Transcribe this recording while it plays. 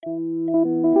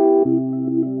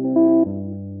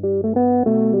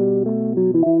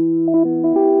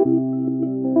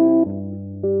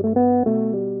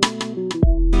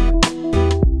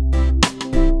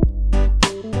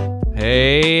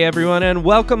and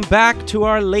welcome back to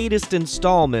our latest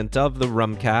installment of the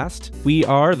Rumcast. We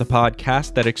are the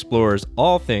podcast that explores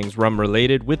all things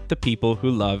rum-related with the people who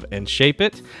love and shape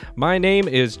it. My name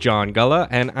is John Gulla,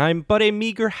 and I'm but a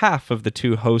meager half of the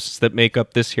two hosts that make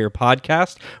up this here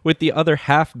podcast, with the other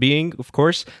half being, of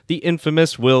course, the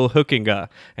infamous Will Hookinga.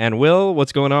 And Will,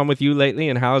 what's going on with you lately,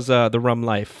 and how's the rum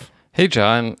life? Hey,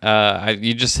 John.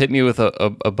 You just hit me with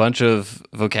a bunch of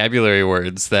vocabulary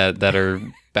words that are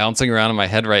bouncing around in my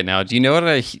head right now. Do you know what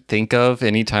I think of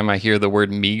anytime I hear the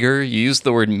word meager? You use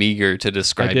the word meager to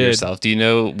describe yourself. Do you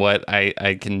know what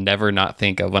I can never not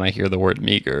think of when I hear the word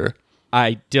meager?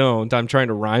 I don't. I'm trying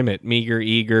to rhyme it. Meager,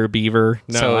 eager, beaver.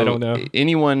 No, I don't know.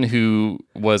 Anyone who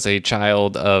was a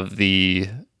child of the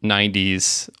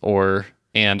 90s or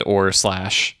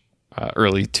slash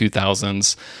early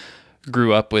 2000s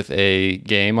grew up with a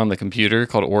game on the computer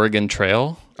called Oregon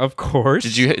Trail. Of course.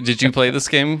 Did you play this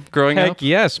game growing up? Heck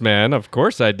yes, man. Of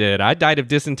course I did. I died of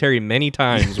dysentery many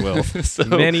times, Will.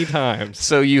 Many times.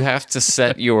 So you have to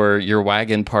set your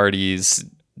wagon party's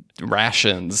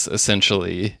rations,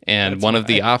 essentially. And that's one of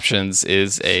the options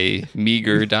is a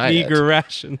meager diet. Meager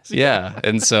rations. Yeah.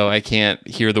 And so I can't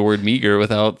hear the word meager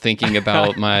without thinking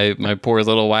about my poor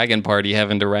little wagon party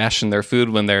having to ration their food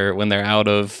when they're out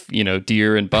of,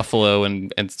 deer and buffalo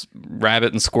and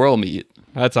rabbit and squirrel meat.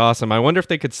 That's awesome. I wonder if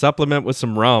they could supplement with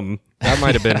some rum. That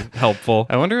might have been helpful.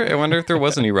 I wonder if there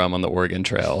was any rum on the Oregon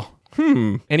Trail.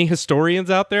 Any historians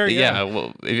out there? Yeah.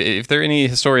 Well, if there are any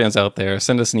historians out there,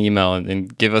 send us an email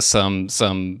and give us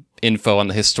some info on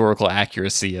the historical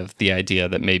accuracy of the idea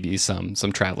that maybe some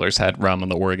travelers had rum on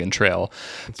the Oregon Trail.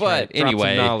 That's but right.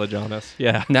 Anyway, drop some knowledge on us.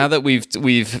 Yeah. Now that we've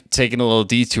taken a little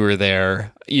detour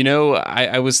there,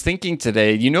 I was thinking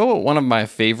today. You know what one of my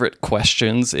favorite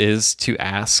questions is to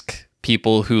ask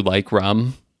people who like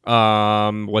rum?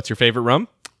 What's your favorite rum?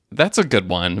 That's a good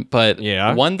one, but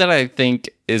one that I think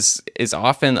is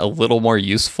often a little more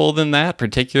useful than that,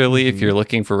 particularly if you're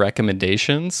looking for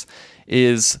recommendations,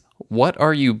 is what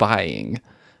are you buying?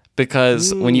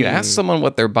 Because when you ask someone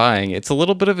what they're buying, it's a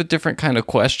little bit of a different kind of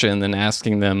question than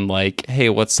asking them like, hey,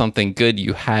 what's something good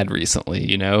you had recently?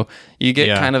 You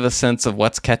get kind of a sense of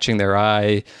what's catching their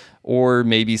eye, or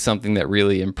maybe something that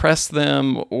really impressed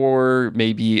them, or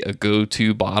maybe a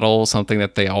go-to bottle, something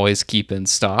that they always keep in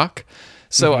stock.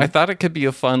 So I thought it could be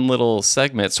a fun little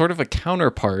segment, sort of a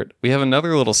counterpart. We have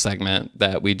another little segment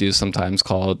that we do sometimes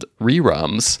called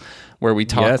Rerums, where we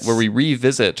where we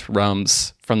revisit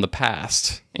rums from the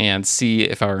past and see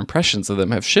if our impressions of them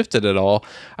have shifted at all.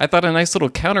 I thought a nice little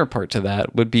counterpart to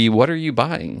that would be, what are you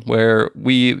buying? Where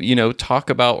we, talk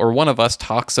about, or one of us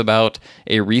talks about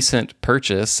a recent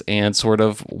purchase and sort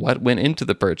of what went into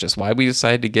the purchase, why we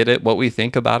decided to get it, what we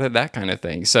think about it, that kind of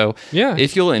thing. So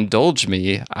if you'll indulge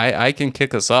me, I can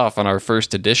kick us off on our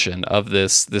first edition of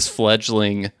this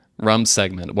fledgling rum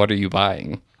segment. What are you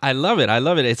buying? I love it.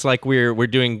 It's like we're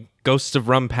doing Ghosts of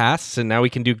Rum Past, and now we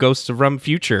can do Ghosts of Rum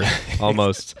Future,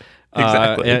 almost.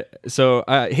 Exactly. So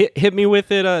hit me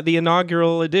with it, the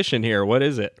inaugural edition here. What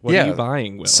is it? What are you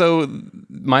buying, Will? So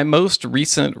my most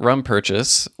recent rum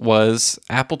purchase was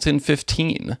Appleton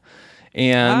 15.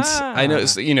 And I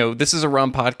know, this is a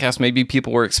rum podcast. Maybe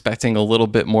people were expecting a little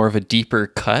bit more of a deeper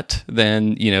cut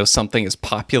than, something as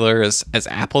popular as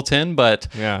Appleton. But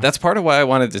that's part of why I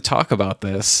wanted to talk about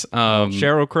this.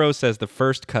 Sheryl Crow says the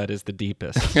first cut is the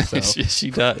deepest. So.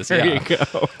 she does. There you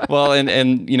go. Well,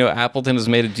 and Appleton has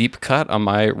made a deep cut on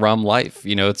my rum life.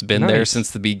 It's been there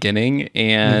since the beginning.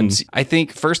 And I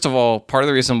think, first of all, part of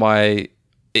the reason why,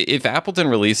 if Appleton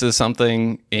releases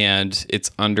something and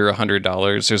it's under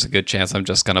 $100, there's a good chance I'm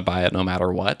just going to buy it no matter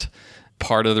what.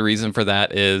 Part of the reason for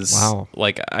that is,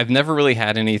 I've never really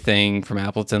had anything from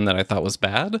Appleton that I thought was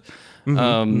bad.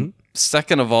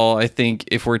 Second of all, I think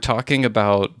if we're talking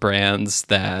about brands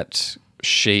that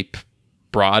shape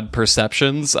broad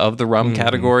perceptions of the rum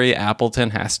category,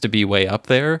 Appleton has to be way up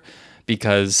there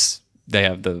because they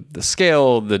have the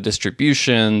scale, the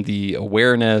distribution, the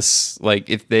awareness. Like,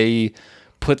 if they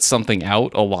put something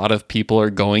out, a lot of people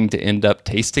are going to end up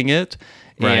tasting it.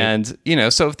 Right. And,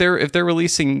 so if they're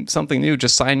releasing something new,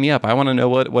 just sign me up. I want to know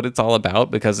what it's all about,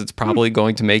 because it's probably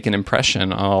going to make an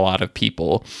impression on a lot of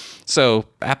people. So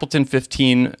Appleton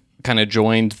 15 kind of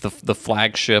joined the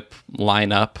flagship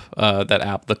lineup,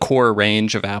 the core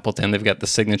range of Appleton. They've got the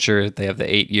signature, they have the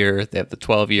 8-year, they have the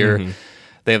 12-year.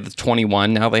 They have the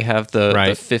 21. Now they have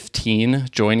the 15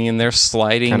 joining in there,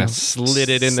 sliding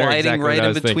right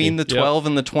in between the 12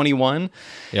 and the 21.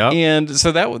 Yep. And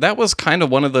so that was kind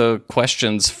of one of the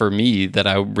questions for me that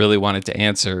I really wanted to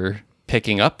answer,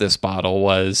 picking up this bottle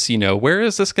was, where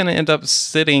is this going to end up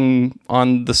sitting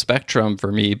on the spectrum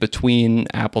for me between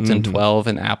Appleton 12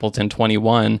 and Appleton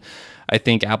 21? I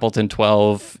think Appleton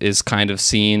 12 is kind of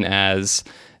seen as,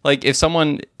 like, if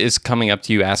someone is coming up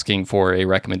to you asking for a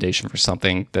recommendation for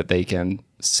something that they can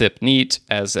sip neat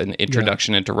as an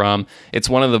introduction into rum, it's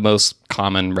one of the most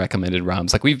common recommended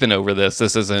rums. Like, we've been over this.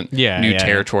 This isn't new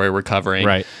territory we're covering.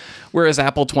 Right. Whereas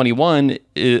Appleton 21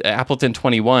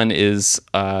 is,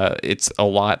 it's a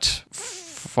lot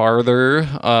farther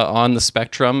on the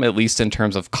spectrum, at least in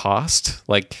terms of cost.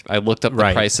 Like, I looked up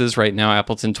the prices right now.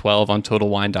 Appleton 12 on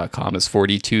TotalWine.com is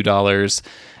 $42.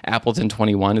 Appleton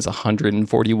 21 is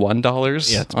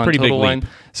 $141 it's on pretty Total big Wine. leap.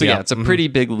 So it's a pretty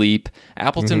big leap.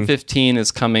 Appleton 15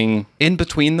 is coming in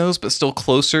between those, but still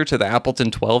closer to the Appleton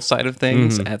 12 side of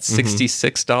things at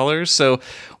 $66. So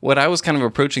what I was kind of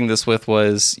approaching this with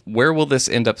was, where will this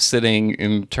end up sitting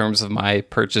in terms of my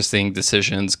purchasing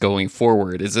decisions going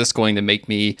forward? Is this going to make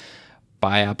me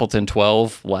buy Appleton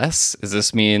 12 less? Does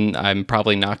this mean I'm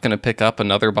probably not going to pick up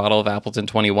another bottle of Appleton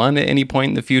 21 at any point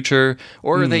in the future?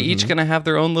 Or are they each going to have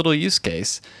their own little use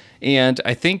case? And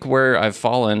I think where I've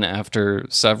fallen after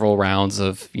several rounds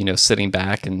of, sitting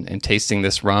back and tasting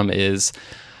this rum is,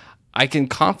 I can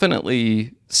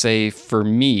confidently say, for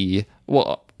me,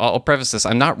 well, I'll preface this,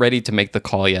 I'm not ready to make the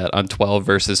call yet on 12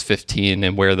 versus 15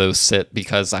 and where those sit,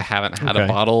 because I haven't had a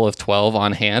bottle of 12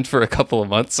 on hand for a couple of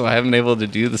months, so I haven't been able to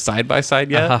do the side-by-side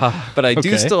yet. But I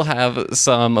do still have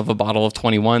some of a bottle of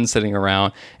 21 sitting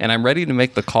around, and I'm ready to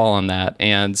make the call on that.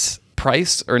 And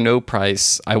price or no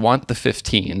price, I want the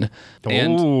 15.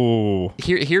 And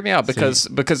hear me out,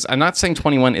 because I'm not saying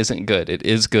 21 isn't good. It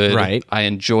is good. Right. I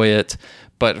enjoy it.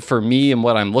 But for me and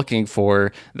what I'm looking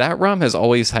for, that rum has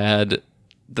always had...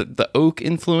 The oak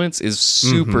influence is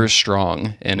super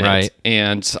strong in it.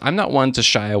 And I'm not one to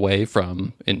shy away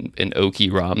from an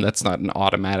oaky rum. That's not an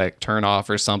automatic turnoff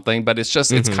or something, but it's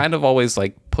just, it's kind of always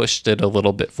like pushed it a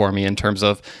little bit for me in terms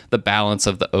of the balance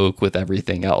of the oak with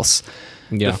everything else.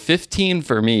 The 15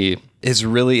 for me is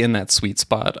really in that sweet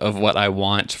spot of what I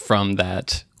want from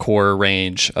that core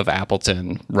range of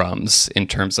Appleton rums, in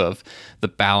terms of the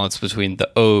balance between the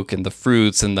oak and the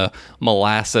fruits and the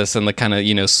molasses and the kind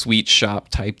of, sweet shop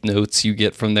type notes you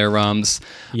get from their rums.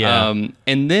 And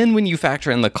then when you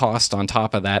factor in the cost on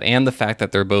top of that, and the fact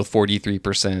that they're both 43%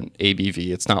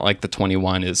 ABV, it's not like the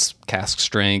 21 is cask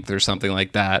strength or something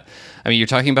like that. I mean, you're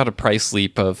talking about a price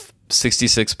leap of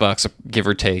 $66 give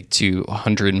or take to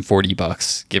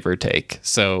 $140 give or take.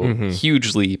 So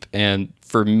huge leap. And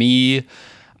for me,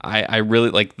 I really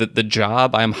like the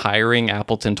job I'm hiring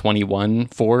Appleton 21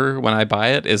 for when I buy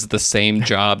it is the same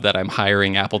job that I'm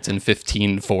hiring Appleton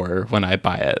 15 for when I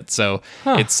buy it. So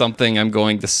it's something I'm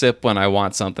going to sip when I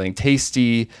want something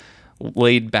tasty,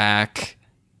 laid back,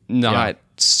 not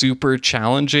super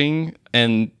challenging.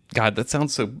 And God, that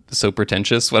sounds so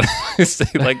pretentious when I say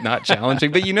like not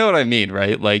challenging, but you know what I mean,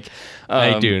 right? Like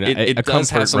I do. It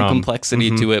does have some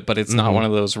complexity to it, but it's not one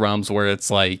of those rums where it's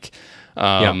like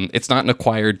it's not an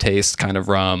acquired taste kind of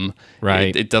rum.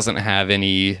 Right. It doesn't have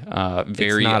any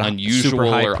very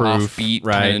unusual or offbeat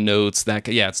kind of notes.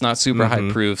 It's not super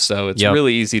high proof, so it's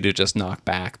really easy to just knock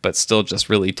back, but still just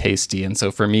really tasty. And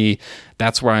so for me,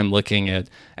 that's where I'm looking at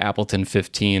Appleton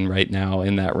 15 right now,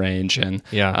 in that range. And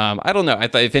I don't know.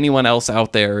 If anyone else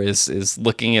out there is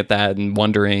looking at that and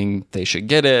wondering they should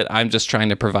get it, I'm just trying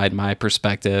to provide my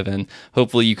perspective, and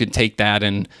hopefully you can take that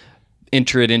and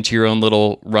enter it into your own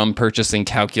little rum purchasing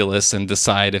calculus and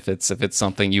decide if it's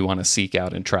something you want to seek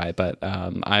out and try. But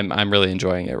I'm really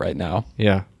enjoying it right now.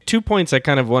 Yeah. 2 points I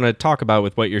kind of want to talk about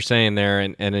with what you're saying there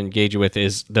and engage with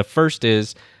is, the first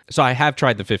is, so I have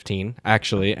tried the 15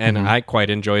 actually, and I quite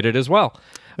enjoyed it as well.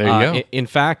 There you go. In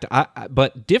fact,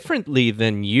 but differently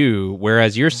than you,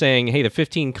 whereas you're saying, hey, the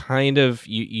 15 kind of,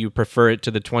 you prefer it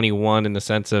to the 21 in the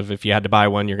sense of, if you had to buy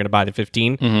one, you're going to buy the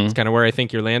 15. It's kind of where I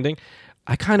think you're landing.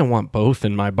 I kind of want both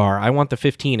in my bar. I want the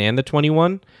 15 and the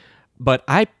 21, but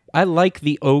I like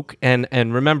the oak, and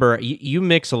remember, you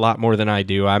mix a lot more than I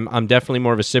do. I'm definitely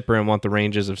more of a sipper and want the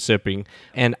ranges of sipping,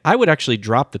 and I would actually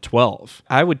drop the 12.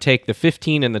 I would take the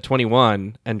 15 and the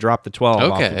 21 and drop the 12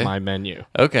 off of my menu.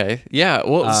 Okay. Yeah.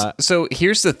 Well, so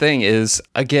here's the thing is,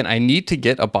 again, I need to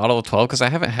get a bottle of 12 because I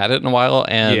haven't had it in a while,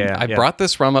 and I brought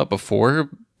this rum up before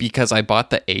because I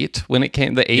bought the 8 when it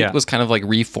came. The 8 was kind of like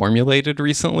reformulated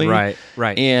recently. Right.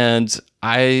 And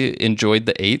I enjoyed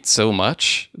the 8 so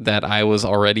much that I was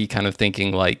already kind of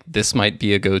thinking like this might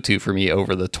be a go-to for me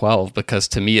over the 12, because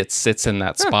to me it sits in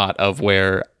that spot of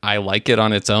where I like it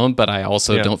on its own, but I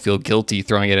also don't feel guilty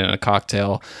throwing it in a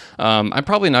cocktail. I'm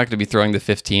probably not going to be throwing the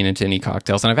 15 into any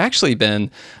cocktails. And I've actually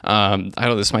been, I don't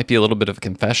know, this might be a little bit of a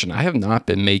confession. I have not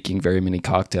been making very many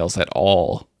cocktails at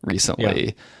all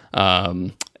recently.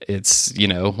 It's,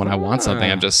 when I want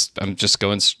something, I'm just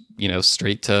going,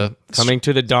 straight to coming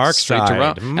to the dark side. To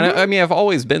rum. And I mean, I've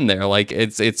always been there. Like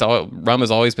rum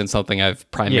has always been something I've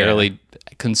primarily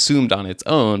consumed on its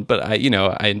own, but I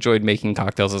enjoyed making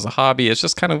cocktails as a hobby. It's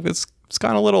just kind of, it's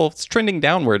trending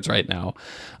downwards right now.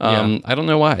 I don't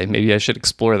know why. Maybe I should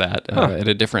explore that at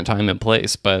a different time and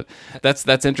place, but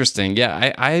that's interesting.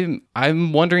 Yeah.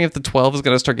 I'm wondering if the 12 is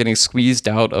going to start getting squeezed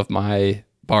out of my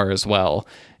bar as well.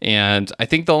 And I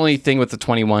think the only thing with the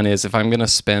 21 is if I'm going to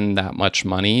spend that much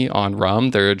money on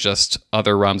rum, there are just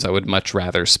other rums I would much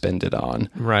rather spend it on.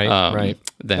 Right.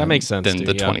 That makes sense than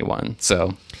the 21.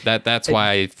 So that's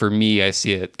why for me, I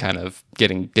see it kind of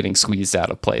getting squeezed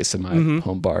out of place in my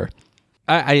home bar.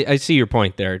 I see your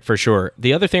point there for sure.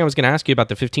 The other thing I was going to ask you about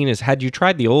the 15 is, had you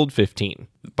tried the old 15?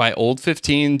 By old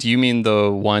 15, do you mean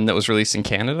the one that was released in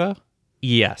Canada?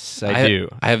 Yes, I do.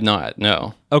 I have not,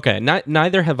 no. Okay,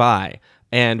 neither have I.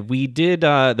 And we did,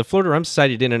 the Florida Rum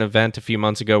Society did an event a few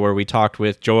months ago where we talked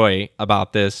with Joy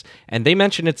about this, and they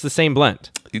mentioned it's the same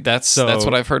blend. That's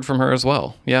what I've heard from her as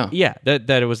well. Yeah. Yeah, that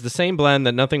it was the same blend,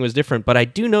 that nothing was different. But I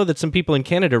do know that some people in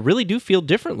Canada really do feel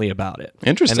differently about it.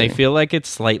 Interesting. And they feel like it's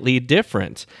slightly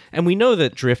different. And we know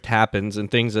that drift happens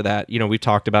and things of that. We've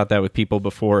talked about that with people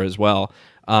before as well.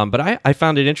 But I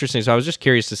found it interesting. So I was just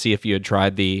curious to see if you had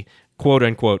tried the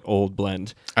quote-unquote old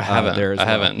blend. I haven't. I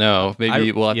haven't, no.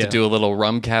 Maybe we'll have to do a little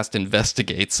Rumcast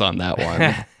Investigates on that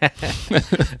one.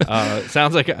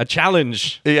 Sounds like a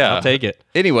challenge. Yeah. I'll take it.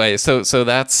 Anyway, so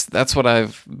that's what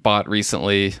I've bought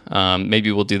recently.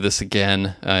 Maybe we'll do this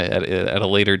again at a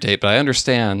later date, but I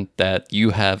understand that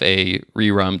you have a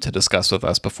re-rum to discuss with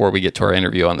us before we get to our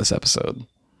interview on this episode.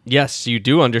 Yes, you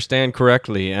do understand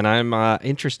correctly, and I'm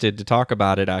interested to talk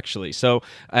about it, actually. So,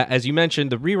 as you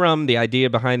mentioned, the re-rum, the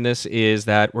idea behind this is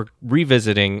that we're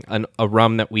revisiting a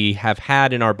rum that we have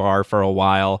had in our bar for a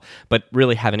while, but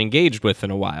really haven't engaged with in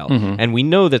a while. Mm-hmm. And we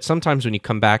know that sometimes when you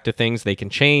come back to things, they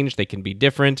can change, they can be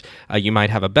different. You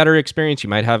might have a better experience, you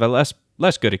might have a less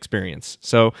good experience.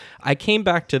 So I came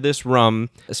back to this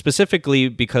rum specifically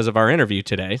because of our interview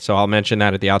today. So I'll mention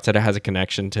that at the outset. It has a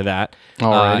connection to that.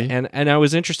 And I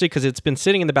was interested because it's been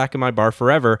sitting in the back of my bar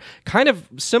forever. Kind of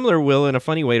similar, Will, in a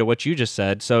funny way to what you just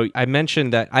said. So I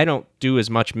mentioned that I don't do as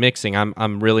much mixing.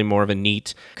 I'm really more of a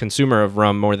neat consumer of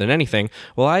rum more than anything.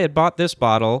 Well, I had bought this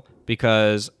bottle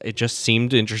because it just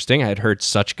seemed interesting. I had heard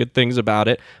such good things about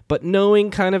it, but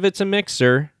knowing kind of it's a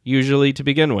mixer, usually to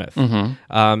begin with.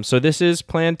 Mm-hmm. So this is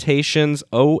Plantation's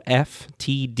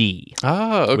OFTD.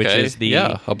 Oh, okay. Which is the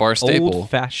a bar staple.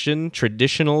 Old-fashioned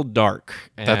traditional dark.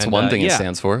 That's one thing it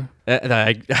stands for.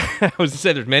 I was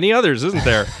saying there's many others, isn't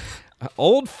there?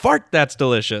 Old fart, that's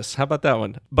delicious. How about that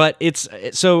one? But it's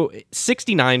so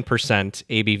 69%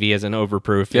 ABV as an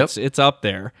overproof. Yep. It's up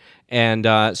there. And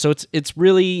so it's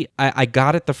really, I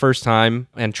got it the first time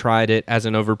and tried it as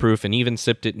an overproof and even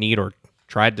sipped it neat or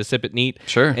tried to sip it neat.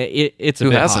 Sure. It's a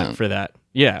bit hot for that.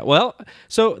 Yeah. Well,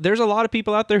 so there's a lot of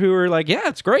people out there who are like, yeah,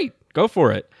 it's great. Go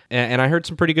for it. And I heard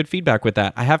some pretty good feedback with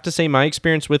that. I have to say my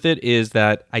experience with it is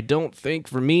that I don't think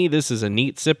for me this is a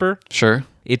neat sipper. Sure.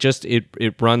 It just,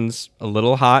 it runs a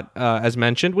little hot, as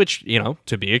mentioned, which,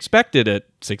 to be expected at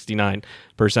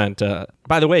 69%.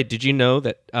 By the way, did you know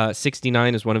that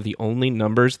 69 is one of the only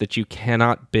numbers that you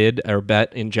cannot bid or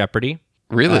bet in Jeopardy?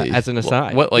 Really? As an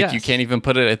aside. What, yes. You can't even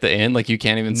put it at the end? Like you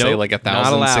can't even say like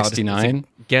 1,069?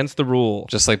 Against the rule.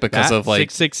 Just like because of like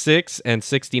 666 and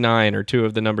 69 are two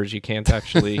of the numbers you can't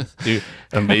actually do.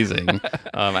 Amazing.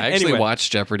 I actually watch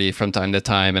Jeopardy from time to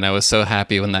time, and I was so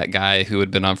happy when that guy who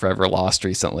had been on Forever lost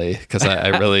recently, because I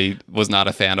really was not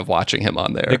a fan of watching him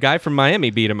on there. The guy from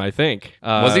Miami beat him, I think.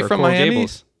 Was he from Coral Miami?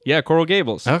 Gables. Yeah, Coral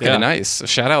Gables. Okay, yeah. Nice.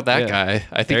 Shout out that guy.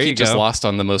 I think he just lost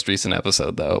on the most recent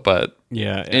episode, though. But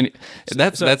yeah. And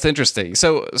that's interesting.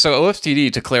 So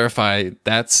OFTD, to clarify,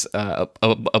 that's a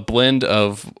blend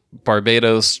of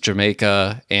Barbados,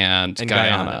 Jamaica, and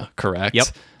Guyana, correct? Yep.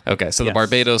 Okay, so the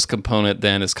Barbados component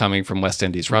then is coming from West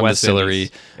Indies Rum Distillery,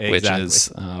 which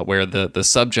is where the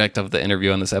subject of the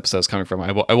interview on this episode is coming from.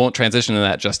 I won't transition to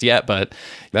that just yet, but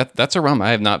that's a rum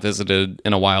I have not visited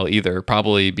in a while either,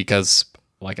 probably because,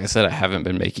 like I said, I haven't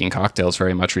been making cocktails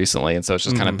very much recently, and so it's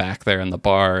just kind of back there in the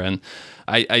bar. And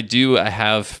I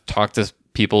have talked to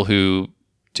people who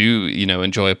do,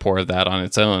 enjoy a pour of that on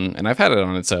its own, and I've had it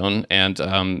on its own, and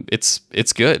it's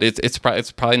good. It's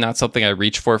probably not something I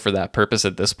reach for that purpose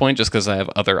at this point, just because I have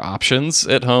other options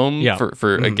at home.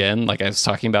 For again, like I was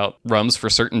talking about rums for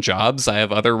certain jobs, I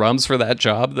have other rums for that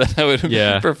job that I would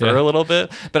prefer a little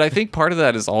bit. But I think part of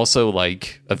that is also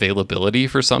like availability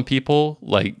for some people.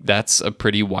 Like that's a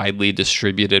pretty widely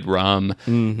distributed rum,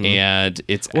 and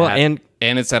it's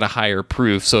it's at a higher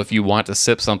proof. So if you want to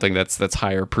sip something that's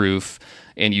higher proof,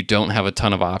 and you don't have a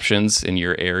ton of options in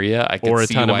your area, I could or a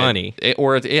see ton why of money, it's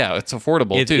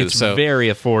affordable too. It's very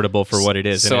affordable for what it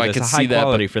is. So and I could it's a high see that,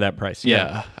 quality for that price.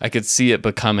 Yeah, I could see it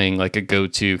becoming like a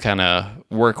go-to kind of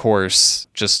workhorse.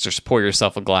 Just pour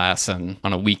yourself a glass, and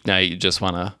on a weeknight, you just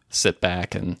want to sit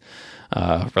back and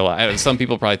relax. Some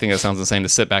people probably think that sounds insane to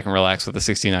sit back and relax with a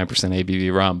 69%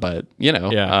 ABV rum, but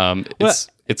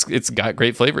it's got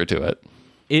great flavor to it.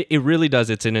 It really does.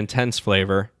 It's an intense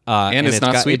flavor, and it's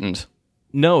not sweetened.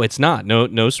 No, it's not.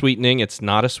 No sweetening. It's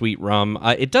not a sweet rum.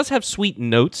 It does have sweet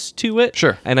notes to it.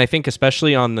 Sure. And I think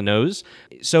especially on the nose.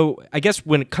 So I guess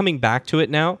when coming back to it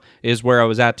now is where I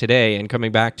was at today, and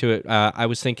coming back to it, I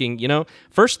was thinking,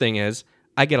 first thing is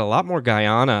I get a lot more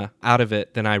Guyana out of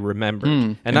it than I remembered.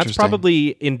 And that's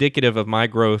probably indicative of my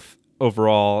growth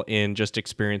overall in just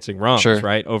experiencing rums,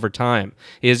 right? Over time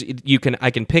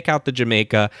I can pick out the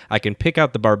Jamaica, I can pick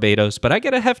out the Barbados, but I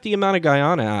get a hefty amount of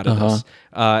Guyana out of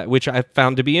this, which I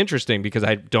found to be interesting because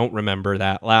I don't remember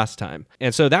that last time.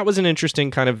 And so that was an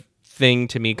interesting kind of thing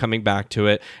to me coming back to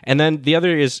it. And then the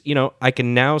other is, I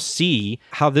can now see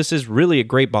how this is really a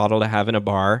great bottle to have in a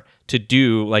bar to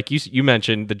do, like you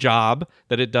mentioned, the job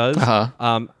that it does.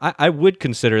 I would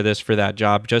consider this for that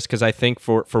job, just because I think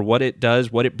for what it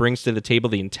does, what it brings to the table,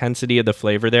 the intensity of the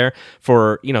flavor there,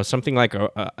 for something like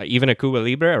even a Cuba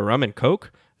Libre, a rum and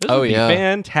Coke, this would be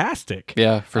fantastic.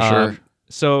 Yeah, for sure.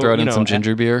 So throw it in some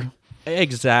ginger beer.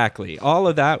 Exactly. All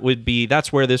of that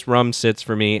that's where this rum sits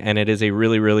for me, and it is a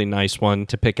really, really nice one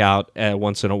to pick out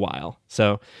once in a while.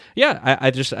 So, yeah,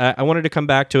 I wanted to come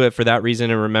back to it for that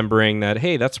reason, and remembering that,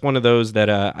 hey, that's one of those that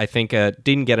I think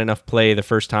didn't get enough play the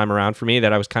first time around for me,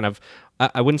 that I was kind of,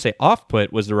 I wouldn't say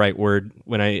off-put was the right word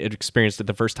when I experienced it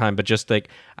the first time, but just like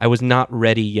I was not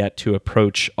ready yet to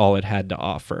approach all it had to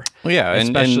offer. Well, yeah,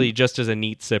 especially just as a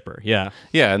neat sipper. Yeah,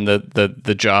 yeah, and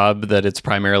the job that it's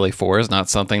primarily for is not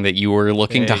something that you were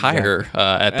looking to hire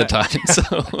at the time.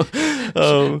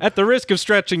 So, at the risk of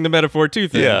stretching the metaphor too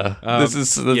thin, this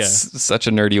is such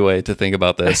a nerdy way to think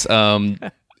about this.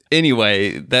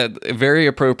 Anyway, that very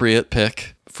appropriate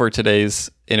pick for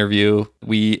today's interview.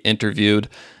 We interviewed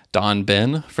Don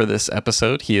Benn for this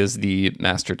episode. He is the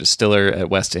master distiller at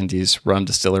West Indies Rum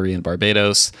Distillery in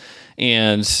Barbados.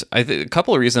 And a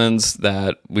couple of reasons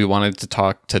that we wanted to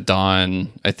talk to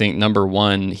Don. I think number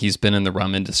one, he's been in the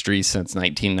rum industry since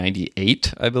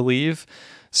 1998, I believe.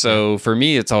 So for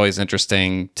me, it's always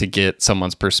interesting to get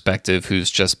someone's perspective who's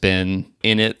just been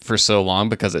in it for so long,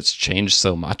 because it's changed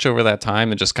so much over that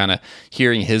time. And just kind of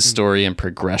hearing his story and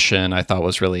progression, I thought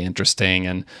was really interesting.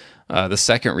 And the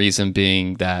second reason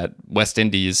being that West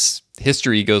Indies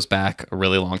history goes back a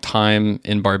really long time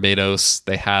in Barbados.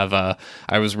 They have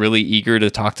I was really eager to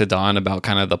talk to Don about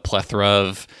kind of the plethora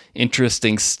of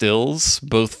interesting stills,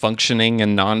 both functioning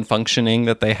and non-functioning,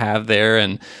 that they have there.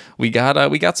 And we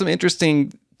got some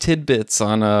interesting tidbits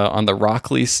on the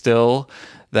Rockley still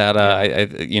that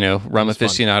rum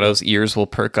aficionados' ears will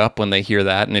perk up when they hear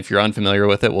that. And if you're unfamiliar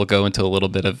with it, we'll go into a little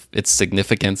bit of its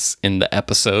significance in the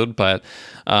episode. But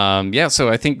so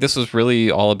I think this was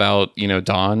really all about,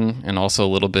 Don, and also a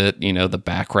little bit, the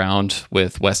background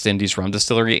with West Indies Rum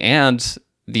Distillery and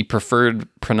the preferred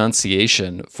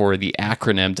pronunciation for the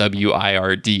acronym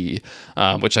WIRD,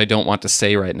 which I don't want to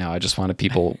say right now. I just wanted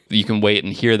people, you can wait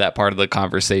and hear that part of the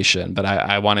conversation. But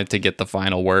I wanted to get the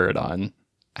final word on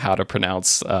how to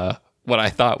pronounce what I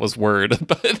thought was word,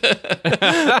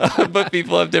 but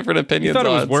people have different opinions. You thought it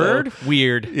was word? So.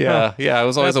 Weird. Yeah, yeah. I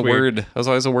was always a word. I was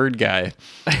always a word guy.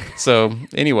 So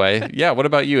anyway, yeah. What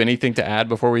about you? Anything to add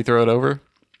before we throw it over?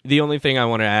 The only thing I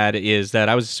want to add is that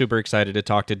I was super excited to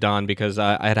talk to Don because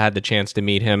I had the chance to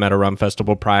meet him at a rum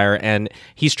festival prior, and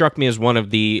he struck me as one of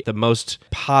the most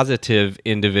positive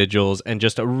individuals and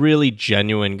just a really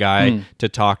genuine guy to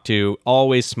talk to,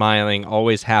 always smiling,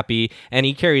 always happy, and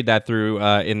he carried that through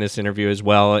in this interview as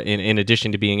well, in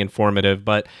addition to being informative,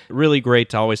 but really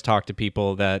great to always talk to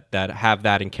people that have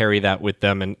that and carry that with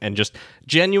them and just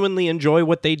genuinely enjoy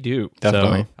what they do.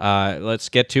 Definitely. So let's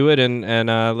get to it and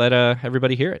let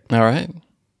everybody hear it. All right.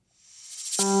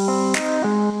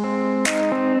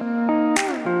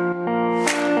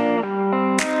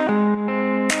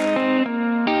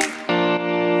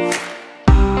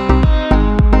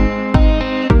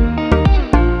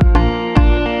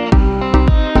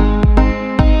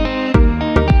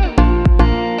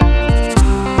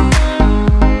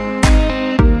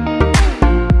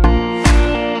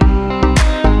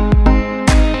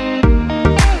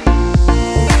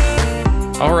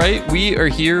 We are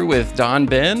here with Don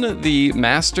Benn, the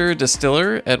master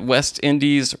distiller at West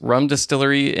Indies Rum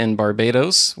Distillery in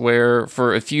Barbados, where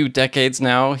for a few decades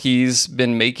now, he's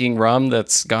been making rum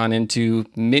that's gone into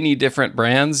many different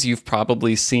brands you've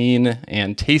probably seen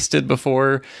and tasted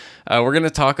before. We're going to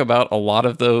talk about a lot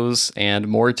of those and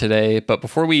more today. But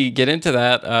before we get into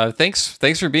that,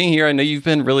 thanks for being here. I know you've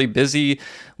been really busy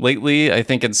lately, I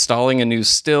think installing a new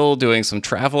still, doing some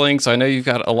traveling. So I know you've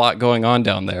got a lot going on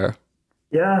down there.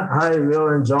 Yeah, hi, Will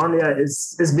and John. Yeah,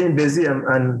 it's been busy,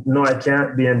 and no, I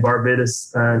can't be in Barbados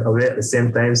and away at the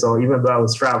same time. So even though I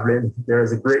was traveling,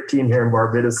 there's a great team here in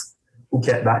Barbados who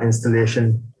kept that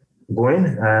installation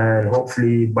going, and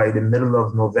hopefully by the middle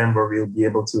of November we'll be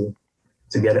able to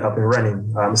get it up and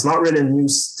running. It's not really a new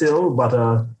still, but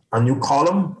a new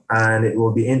column, and it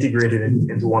will be integrated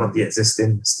into one of the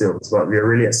existing stills. But we're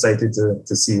really excited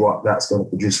to see what that's going to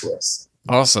produce for us.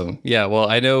 Awesome. Yeah, well,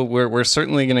 I know we're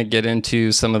certainly going to get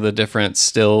into some of the different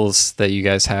stills that you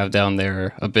guys have down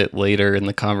there a bit later in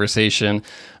the conversation,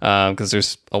 because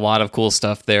there's a lot of cool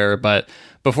stuff there. But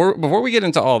before we get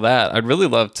into all that, I'd really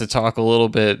love to talk a little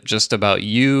bit just about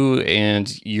you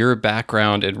and your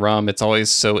background in rum. It's always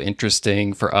so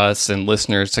interesting for us and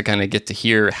listeners to kind of get to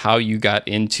hear how you got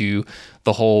into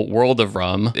the whole world of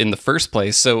rum in the first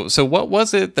place. So what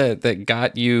was it that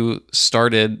got you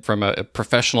started from a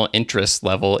professional interest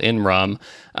level in rum?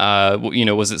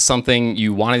 Was it something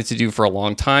you wanted to do for a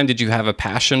long time? Did you have a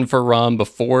passion for rum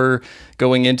before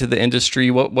going into the industry?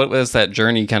 What was that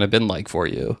journey kind of been like for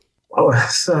you? Oh,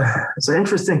 it's an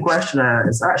interesting question.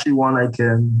 It's actually one I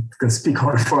can speak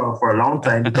on for a long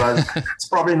time, because it's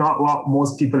probably not what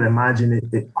most people imagine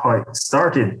how it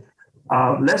started.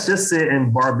 Let's just say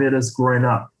in Barbados growing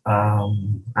up,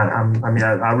 and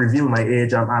I reveal my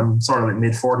age. I'm sort of like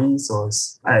mid-40s, so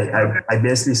I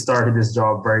basically started this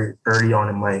job very early on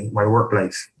in my work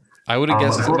life. I would have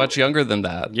guessed much younger than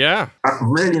that. Yeah.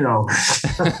 Really, no.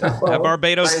 That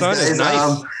Barbados sun is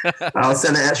nice. I'll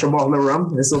send an extra bottle of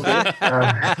rum. It's okay.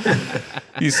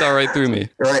 You saw right through me.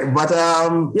 Right. But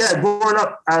growing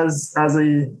up as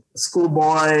a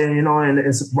schoolboy, in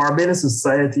Barbados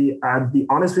society, I'd be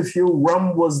honest with you,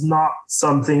 rum was not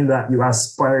something that you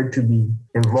aspired to be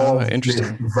involved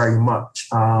with very much.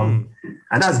 And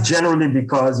that's generally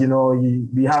because,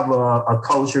 we have a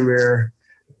culture where,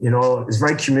 it's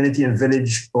very community and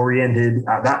village oriented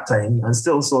at that time, and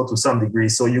still so to some degree.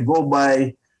 So you go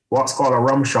by what's called a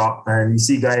rum shop, and you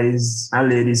see guys and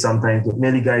ladies sometimes, but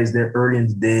mainly guys there early in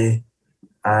the day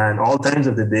and all times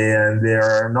of the day, and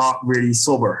they're not really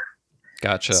sober.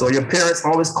 Gotcha. So your parents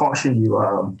always caution you,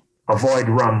 avoid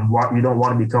rum. You don't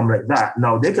want to become like that.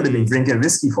 Now, they could have been drinking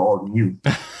whiskey for all you knew.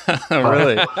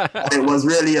 Really? It was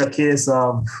really a case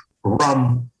of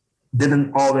rum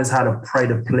didn't always have a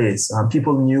pride of place.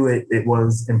 People knew it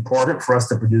was important for us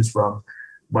to produce rum,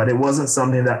 but it wasn't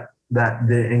something that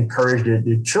they encouraged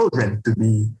the children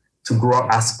to grow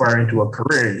up aspiring to a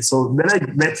career. So when I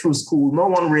went through school, no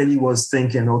one really was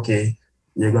thinking, okay,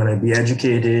 you're going to be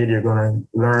educated, you're going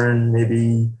to learn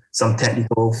maybe some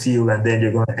technical field, and then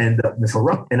you're going to end up with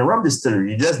in a rum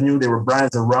distillery. You just knew there were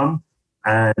brands of rum,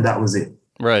 and that was it.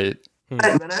 Right.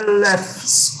 When I left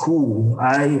school,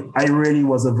 I really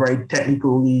was a very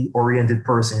technically oriented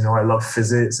person. I love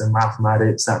physics and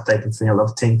mathematics, that type of thing. I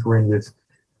love tinkering with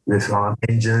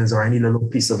engines or any little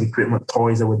piece of equipment,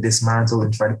 toys that would dismantle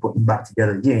and try to put them back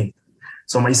together again.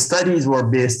 So my studies were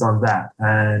based on that.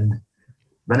 And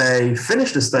when I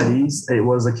finished the studies, it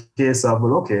was a case of,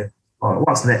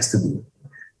 what's next to do?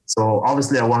 So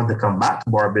obviously I wanted to come back to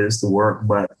Barbados to work,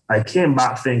 but I came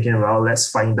back thinking, well, let's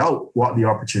find out what the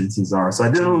opportunities are. So I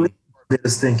didn't leave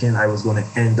Barbados thinking I was going to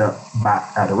end up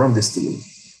back at a rum distillery.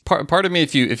 Pardon me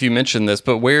if you mentioned this,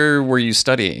 but where were you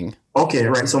studying? Okay,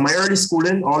 right. So my early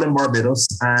schooling, all in Barbados,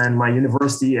 and my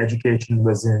university education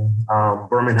was in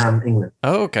Birmingham, England.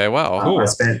 Oh, okay. Wow. Cool. I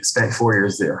spent 4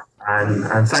 years there.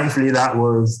 And thankfully that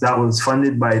was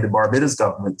funded by the Barbados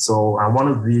government. So one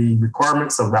of the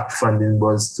requirements of that funding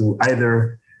was to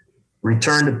either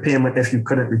return the payment if you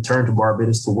couldn't return to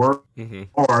Barbados to work,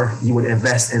 or you would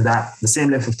invest in that the same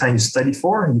length of time you studied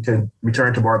for, you could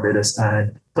return to Barbados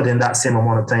and put in that same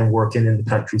amount of time working in the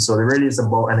country. So it really is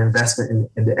about an investment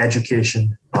in the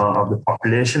education of the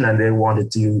population, and they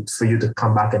wanted for you to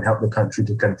come back and help the country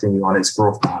to continue on its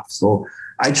growth path. So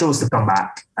I chose to come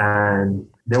back, and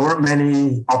there weren't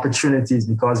many opportunities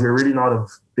because we're really not a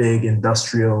big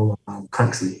industrial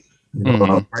country.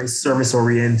 Very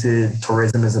service-oriented.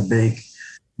 Tourism is the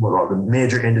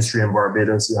major industry in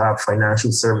Barbados. You have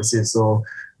financial services, so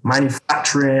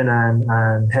manufacturing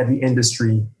and heavy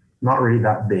industry, not really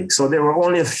that big. So there were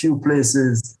only a few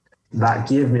places that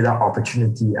gave me that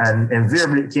opportunity. And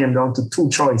invariably it came down to two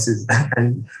choices.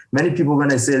 And many people,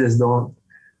 when I say this, don't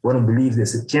want to believe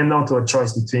this. It came down to a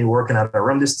choice between working at a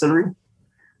rum distillery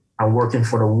and working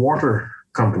for the water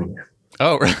company.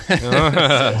 Oh, right.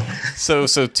 So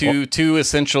two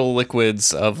essential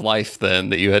liquids of life then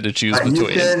that you had to choose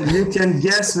between. You can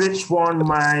guess which one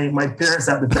my parents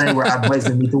at the time were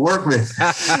advising me to work with.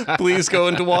 Please go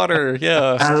into water.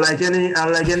 Yeah. And like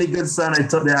any good son, I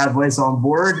took their advice on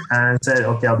board and said,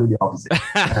 okay, I'll do the opposite.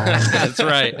 That's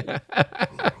right.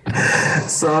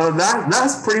 So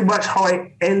that's pretty much how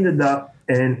I ended up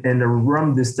in the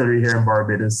rum distillery here in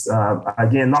Barbados.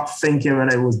 Again, not thinking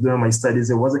when I was doing my studies,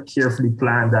 it wasn't carefully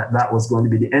planned that was going to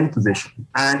be the end position.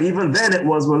 And even then it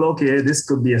was, well, okay, this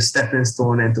could be a stepping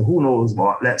stone into who knows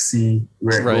what. Let's see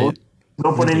where it goes.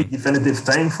 Don't put any definitive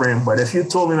time frame, but if you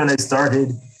told me when I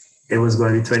started it was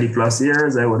going to be 20 plus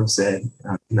years, I would have said,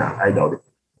 no, I doubt it.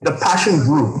 The passion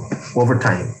grew over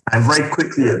time and very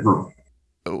quickly it grew.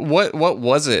 What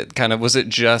was it? Was it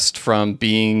just from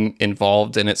being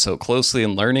involved in it so closely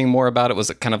and learning more about it?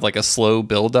 Was it kind of like a slow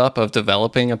buildup of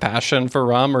developing a passion for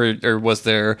rum, or was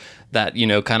there that,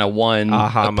 kind of one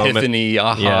epiphany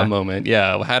moment?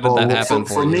 Yeah. How did that happen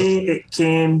for you? For me, it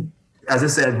came, as I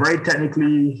said, very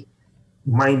technically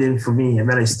minded for me. And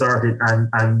when I started,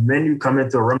 and when you come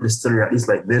into a rum distillery, at least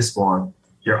like this one,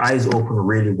 your eyes open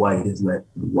really wide. It's like,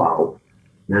 wow,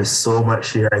 there's so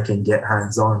much here I can get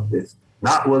hands on with.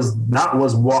 That was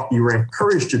what you were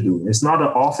encouraged to do. It's not an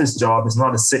office job. It's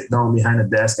not a sit down behind a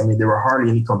desk. I mean, there were hardly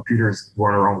any computers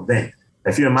going around then.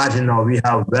 If you imagine now, we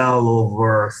have well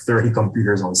over 30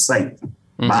 computers on site.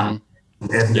 Mm-hmm.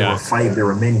 If there were 5, there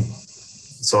were many.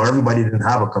 So everybody didn't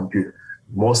have a computer.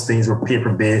 Most things were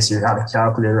paper-based. You had a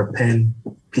calculator, a pen,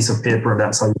 piece of paper, and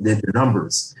that's how you did your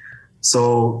numbers.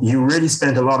 So you really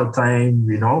spent a lot of time,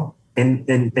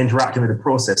 in interacting with the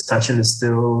process, touching the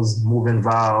stills, moving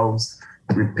valves,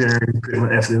 repairing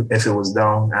equipment if it was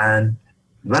down. And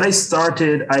when I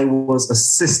started, I was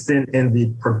assistant in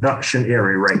the production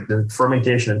area, right? The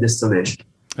fermentation and distillation.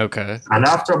 Okay. And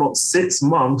after about 6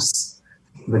 months,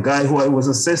 the guy who I was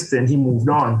assisting, he moved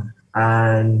on.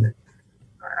 And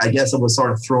I guess I was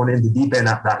sort of thrown in the deep end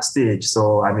at that stage.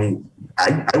 So, I mean,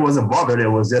 I wasn't bothered. It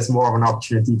was just more of an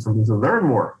opportunity for me to learn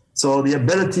more. So the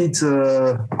ability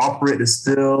to operate the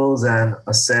stills and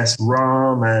assess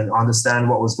rum and understand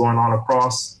what was going on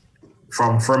across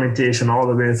from fermentation all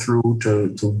the way through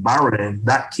to barreling,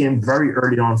 that came very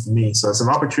early on for me. So it's an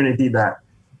opportunity that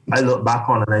I look back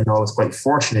on and I know I was quite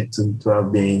fortunate to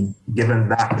have been given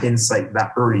that insight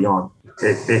that early on.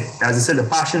 It, as I said, the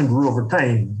passion grew over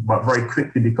time, but very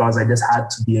quickly because I just had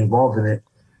to be involved in it.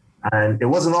 And it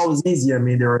wasn't always easy. I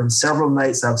mean, there were several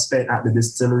nights I've spent at the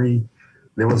distillery.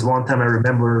 There was one time I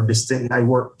remember distinctly, I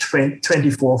worked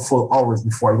 24 full hours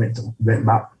before I went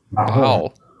back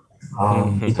home.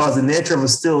 Because the nature of a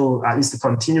still, at least the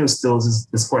continuous stills,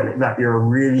 is quite like that.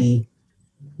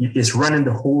 It's running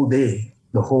the whole day.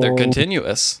 They're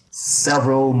continuous.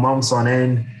 Several months on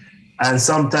end. And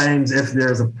sometimes if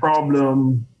there's a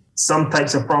problem, some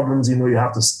types of problems, you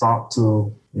have to stop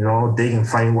to, dig and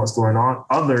find what's going on.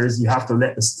 Others, you have to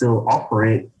let the still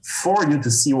operate for you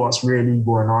to see what's really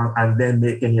going on and then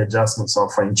make any adjustments or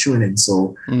fine tuning.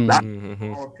 So that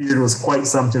period was quite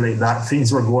something like that.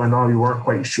 Things were going on. We weren't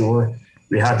quite sure.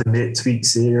 We had to make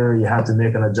tweaks here. You had to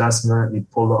make an adjustment. We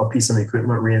pulled out a piece of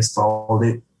equipment, reinstalled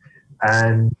it.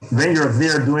 And when you're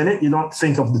there doing it, you don't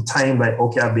think of the time like,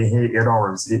 okay, I've been here 8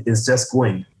 hours. It's just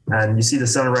going. And you see the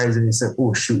sunrise and you say,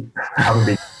 oh, shoot, I haven't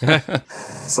been.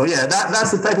 So, yeah,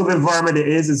 that's the type of environment it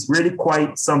is. It's really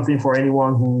quite something for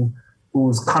anyone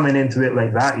who's coming into it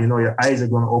like that. Your eyes are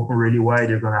going to open really wide.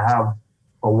 You're going to have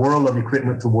a world of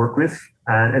equipment to work with.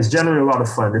 And it's generally a lot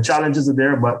of fun. The challenges are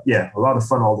there, but yeah, a lot of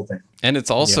fun all the time. And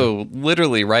it's also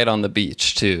literally right on the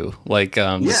beach too. Like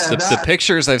the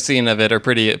pictures I've seen of it are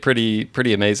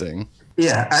pretty amazing.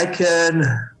 Yeah, I can,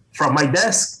 from my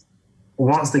desk,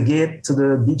 once the gate to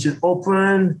the beach is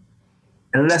open,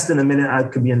 in less than a minute, I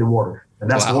could be in the water.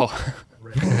 And that's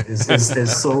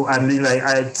it's so, I mean, like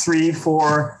I had 3,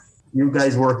 4, you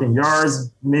guys work in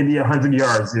yards, maybe 100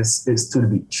 yards is to the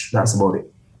beach. That's about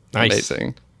it. Nice.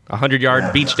 Amazing.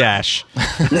 100-yard beach dash.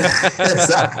 Yeah,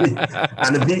 exactly.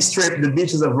 And the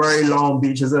beach is a very long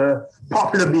beach. It's a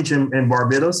popular beach in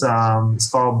Barbados. It's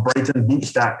called Brighton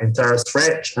Beach, that entire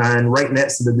stretch. And right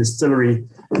next to the distillery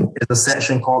is a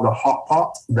section called the Hot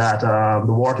Pot, that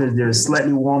the water there is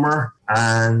slightly warmer.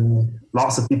 And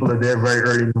lots of people are there very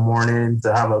early in the morning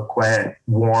to have a quiet,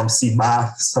 warm sea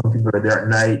bath. Some people are there at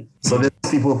night. So there's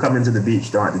people who come into the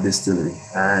beach down at the distillery.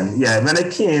 And yeah, when I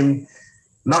came,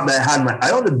 Not that I had my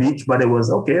eye on the beach, but it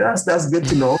was okay. That's good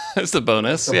to know. That's the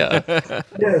bonus. Yeah.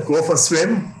 Yeah, go for a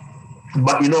swim.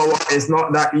 But you know what? It's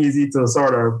not that easy to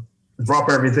sort of drop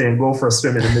everything and go for a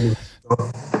swim in the middle.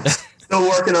 So, still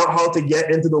working out how to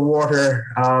get into the water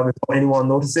without anyone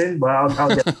noticing, but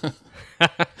I'll get.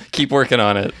 Keep working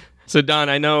on it. So, Don,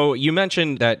 I know you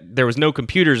mentioned that there was no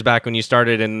computers back when you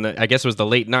started in, I guess it was the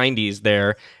late 90s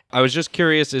there. I was just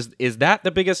curious, is that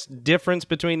the biggest difference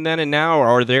between then and now? Or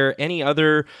are there any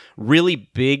other really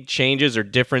big changes or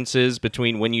differences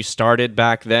between when you started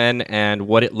back then and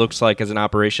what it looks like as an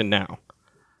operation now?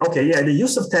 Okay, yeah, the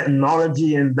use of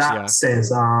technology in that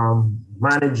sense,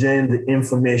 managing the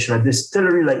information. A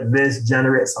distillery like this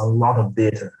generates a lot of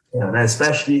data, and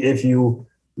especially if you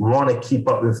want to keep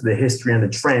up with the history and the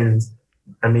trends.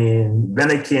 I mean, when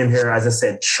I came here, as I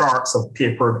said, charts of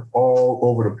paper all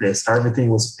over the place. Everything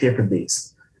was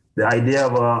paper-based. The idea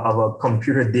of a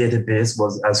computer database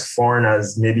was as foreign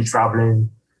as maybe traveling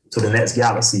to the next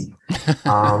galaxy.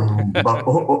 But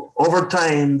over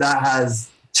time, that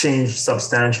has changed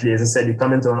substantially. As I said, you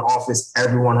come into an office,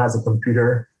 everyone has a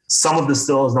computer. Some of the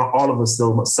stills, not all of the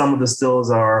stills, but some of the stills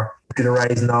are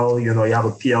computerized now. You know, you have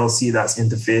a PLC that's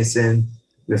interfacing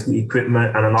with the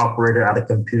equipment and an operator at a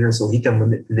computer so he can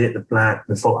manipulate the plant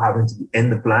without having to be in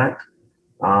the plant.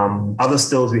 Other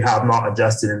stills we have not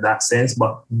adjusted in that sense,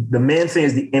 but the main thing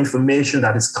is the information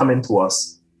that is coming to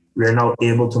us. We are now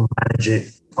able to manage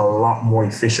it a lot more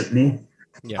efficiently.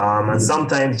 Yeah. And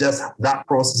sometimes just that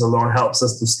process alone helps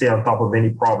us to stay on top of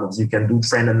any problems. You can do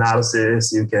trend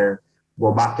analysis. You can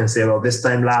go back and say, well, this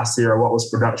time last year, what was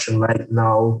production like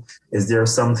now? Is there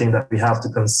something that we have to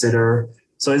consider?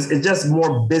 So it's just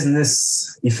more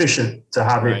business efficient to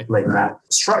have it like that.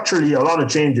 Structurally, a lot of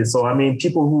changes. So, I mean,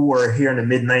 people who were here in the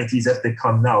mid-90s, if they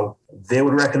come now, they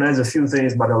would recognize a few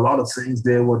things, but a lot of things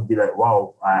they would be like,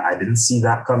 wow, I didn't see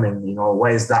that coming. You know,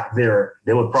 why is that there?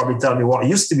 They would probably tell me what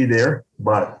used to be there,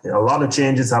 but a lot of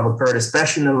changes have occurred,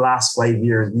 especially in the last 5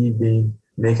 years. We've been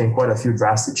making quite a few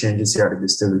drastic changes here at the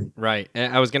distillery. Right.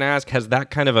 And I was going to ask, has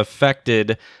that kind of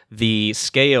affected the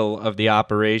scale of the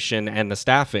operation and the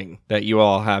staffing that you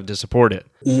all have to support it?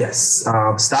 Yes.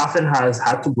 Staffing has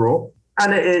had to grow.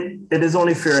 And it is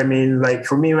only fair. I mean, like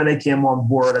for me, when I came on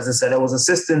board, as I said, I was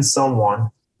assisting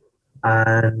someone,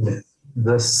 and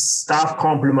the staff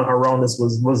complement around us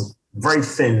was very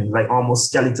thin, like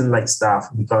almost skeleton-like staff,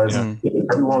 because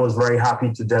everyone was very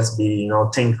happy to just be, you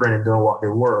know, tinkering and doing what they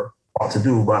were to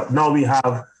do. But now we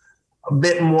have a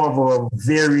bit more of a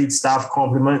varied staff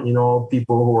complement, you know,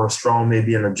 people who are strong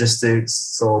maybe in logistics,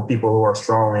 so people who are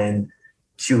strong in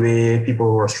QA, people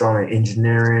who are strong in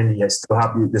engineering. You still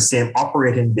have the same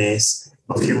operating base,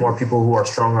 a few more people who are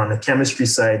strong on the chemistry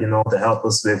side, you know, to help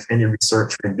us with any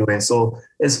research we're doing. So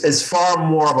it's far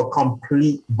more of a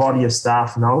complete body of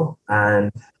staff now.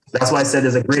 And that's why I said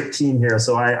there's a great team here.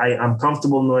 So I'm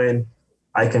comfortable knowing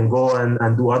I can go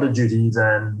and do other duties,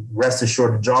 and rest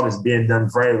assured the job is being done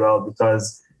very well,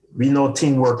 because we know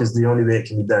teamwork is the only way it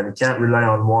can be done. You can't rely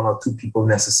on one or two people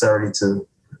necessarily to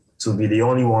be the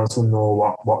only ones who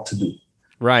know what to do.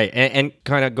 Right. And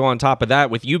kind of go on top of that,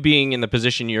 with you being in the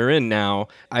position you're in now,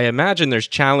 I imagine there's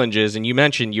challenges. And you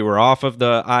mentioned you were off of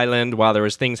the island while there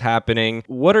was things happening.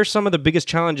 What are some of the biggest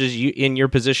challenges in your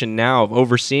position now of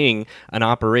overseeing an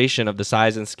operation of the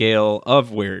size and scale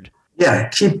of Weird? Yeah,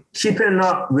 keeping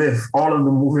up with all of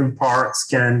the moving parts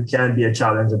can be a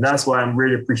challenge. And that's why I'm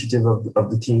really appreciative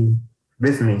of the team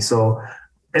with me. So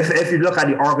if you look at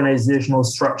the organizational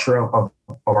structure of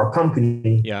our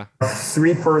company,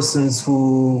 3 persons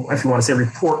who, if you want to say,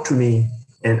 report to me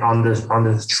on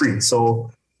the tree.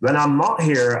 So when I'm not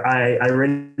here, I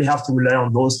really have to rely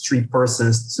on those 3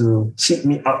 persons to keep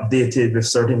me updated with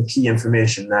certain key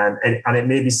information. And it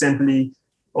may be simply,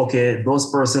 okay,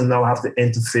 those persons now have to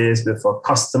interface with a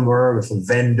customer, with a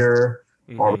vendor,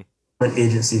 or an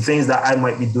agency, things that I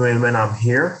might be doing when I'm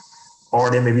here. Or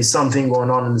there may be something going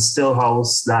on in the still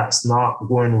house that's not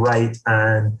going right,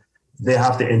 and they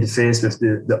have to interface with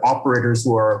the operators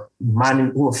who are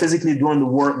physically doing the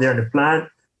work there in the plant,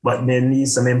 but they need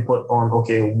some input on,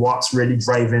 okay, what's really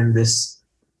driving this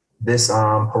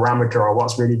parameter, or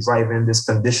what's really driving this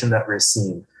condition that we're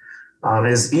seeing.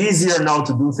 It's easier now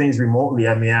to do things remotely.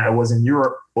 I mean, I was in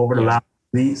Europe over the last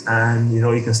weeks, and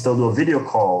you can still do a video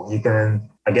call. You can,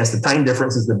 I guess the time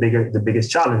difference is the biggest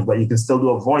challenge, but you can still do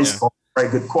a voice call, very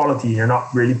good quality. You're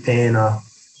not really paying a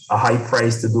high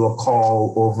price to do a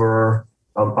call over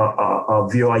a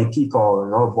VoIP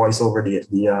call, voice over the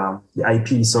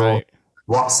IP. So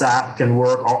WhatsApp can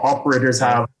work. Our operators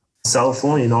have a cell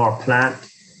phone, our plant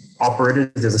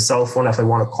operators, there's a cell phone. If I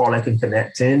want to call, I can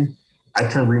connect in. I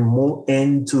can remote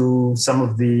into some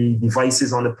of the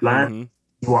devices on the plant,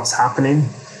 see what's happening.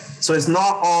 So it's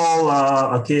not all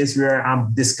a case where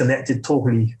I'm disconnected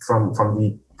totally from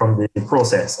the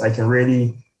process. I can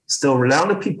really still rely on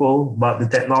the people, but the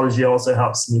technology also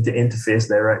helps me to interface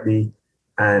directly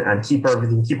and keep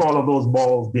all of those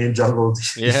balls being juggled.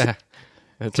 Yeah.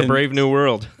 It's a brave new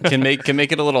world. can make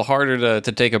it a little harder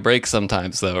to take a break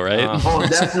sometimes, though, right? Oh,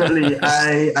 definitely.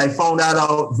 I found that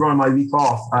out during my week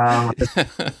off,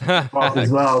 off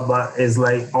as well. But it's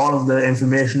like all of the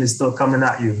information is still coming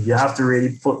at you. You have to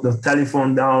really put the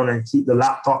telephone down and keep the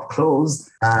laptop closed.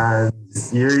 And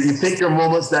you pick your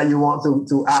moments that you want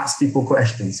to ask people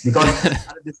questions. Because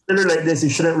at a distillery like this, you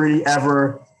shouldn't really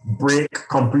ever break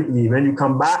completely. When you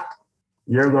come back,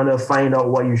 you're going to find out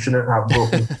what you shouldn't have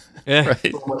broken. Yeah.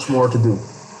 Right. So much more to do.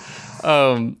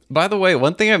 By the way,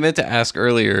 one thing I meant to ask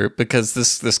earlier, because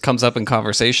this comes up in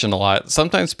conversation a lot.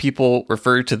 Sometimes people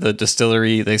refer to the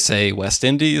distillery, they say West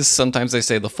Indies. Sometimes they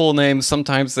say the full name.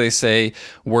 Sometimes they say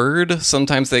word.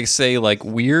 Sometimes they say like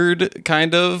weird,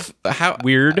 kind of.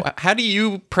 Weird. How do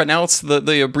you pronounce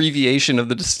the abbreviation of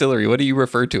the distillery? What do you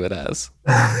refer to it as?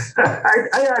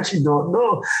 I actually don't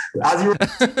know. As you were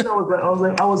speaking,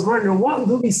 I was wondering, what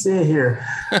do we say here?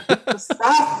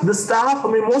 The staff.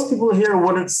 I mean, most people here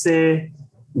wouldn't say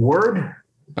word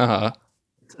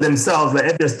themselves. Like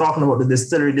if they're talking about the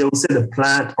distillery, they will say the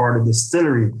plant or the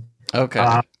distillery.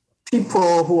 Okay.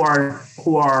 People who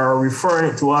are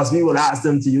referring it to us, we will ask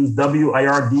them to use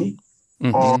WIRD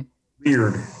or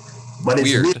weird, but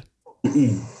it's weird.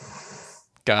 E.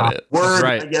 Got it. Word,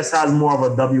 right. I guess, has more of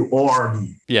a WORD.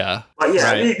 Yeah. But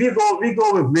yeah, right. we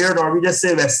go with weird, or we just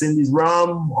say West Indies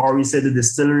rum, or we say the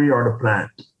distillery or the plant.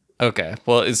 Okay.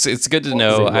 Well, it's good to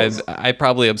know. I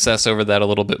probably obsess over that a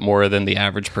little bit more than the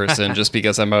average person, just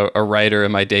because I'm a writer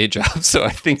in my day job. So I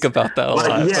think about that a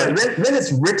lot. Yeah, when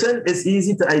it's written, it's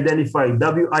easy to identify.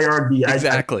 WIRD.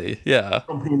 Exactly. Yeah.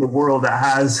 Company in the world that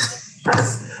has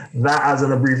that as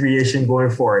an abbreviation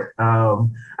going for it.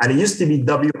 And it used to be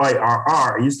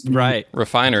WIRR. It used to be right.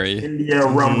 Refinery. India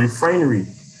Rum Refinery.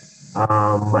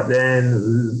 But then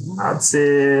I'd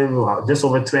say just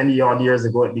over 20 odd years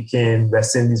ago, it became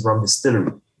West Indies Rum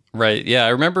Distillery. Right. Yeah. I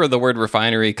remember the word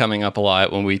refinery coming up a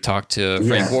lot when we talked to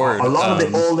Frank Ward. A lot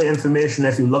of the older information,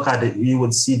 if you look at it, you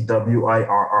would see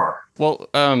WIRR. Well,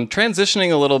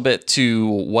 transitioning a little bit to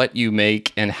what you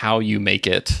make and how you make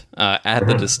it at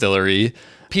the distillery.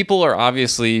 People are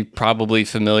obviously probably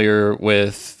familiar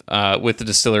with the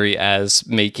distillery as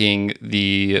making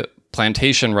the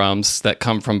plantation rums that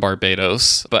come from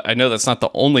Barbados, but I know that's not the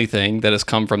only thing that has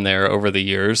come from there over the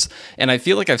years. And I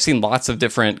feel like I've seen lots of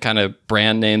different kind of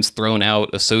brand names thrown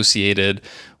out associated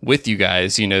with you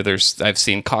guys. You know, I've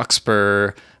seen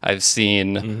Cockspur, I've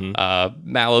seen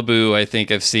Malibu, I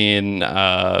think I've seen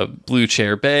Blue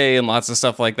Chair Bay and lots of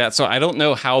stuff like that. So I don't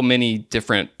know how many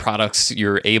different products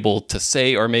you're able to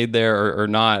say are made there or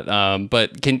not.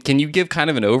 But can you give kind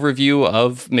of an overview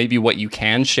of maybe what you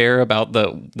can share about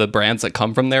the brands that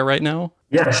come from there right now?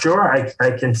 Yeah, sure.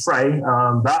 I can try.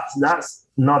 That's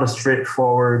not a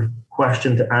straightforward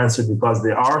question to answer because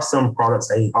there are some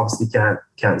products I obviously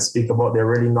can't speak about. They're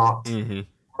really not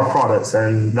products,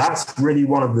 and that's really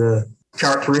one of the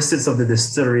characteristics of the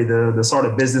distillery, the sort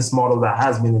of business model that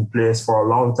has been in place for a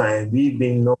long time. We've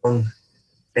been known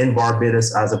in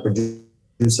Barbados as a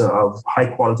producer of high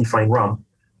quality fine rum,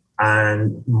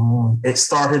 and it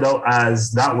started out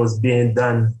as that was being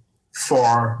done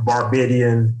for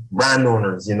Barbadian brand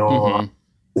owners, you know,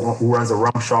 who runs a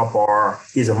rum shop or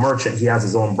he's a merchant. He has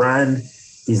his own brand.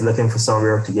 He's looking for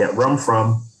somewhere to get rum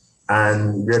from,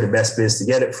 and we're the best place to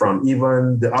get it from.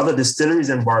 Even the other distilleries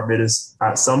in Barbados,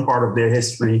 at some part of their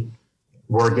history,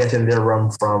 were getting their rum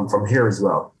from here as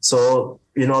well. So,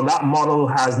 you know, that model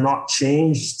has not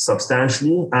changed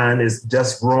substantially, and it's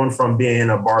just grown from being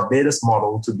a Barbados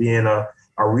model to being a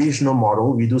regional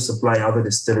model. We do supply other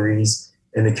distilleries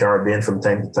in the Caribbean from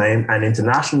time to time, and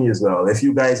internationally as well. If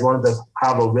you guys wanted to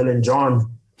have a Will and John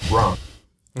rum,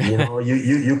 you know,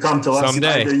 you come to us.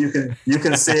 Someday. You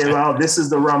can say, well, this is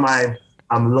the rum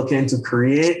I'm looking to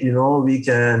create. You know, we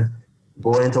can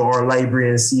go into our library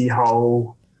and see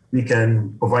how we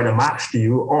can provide a match to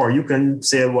you, or you can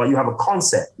say, well, you have a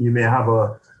concept. You may have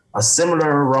a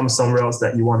similar rum somewhere else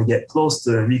that you want to get close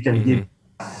to, and we can give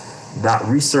that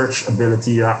research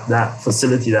ability, that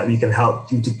facility that we can help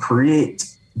you to create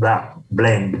that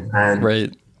blend and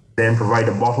then provide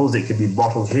the bottles. It could be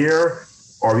bottled here,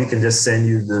 or we can just send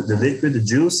you the liquid, the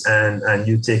juice, and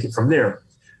you take it from there.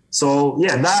 So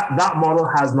yeah, that model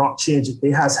has not changed.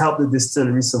 It has helped the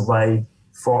distillery survive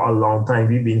for a long time.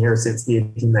 We've been here since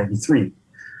 1893.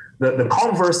 the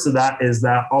converse to that is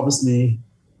that obviously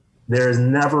there's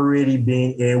never really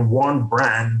been a one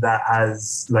brand that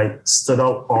has like stood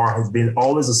out or has been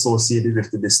always associated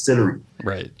with the distillery.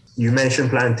 Right. You mentioned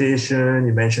Plantation,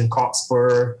 you mentioned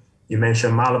Cockspur, you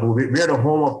mentioned Malibu. We're the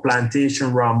home of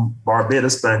plantation rum,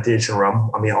 Barbados plantation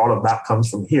rum. I mean, all of that comes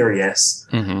from here, yes.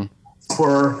 Mm-hmm.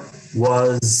 Cockspur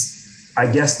was,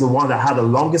 I guess, the one that had the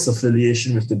longest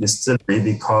affiliation with the distillery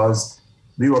because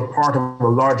we were part of a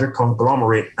larger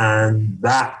conglomerate and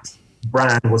that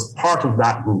brand was part of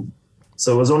that group.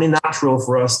 So it was only natural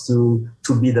for us to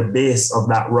be the base of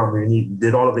that rum. We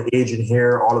did all of the aging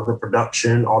here, all of the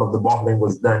production, all of the bottling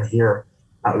was done here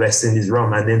at West Indies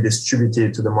Rum and then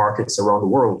distributed to the markets around the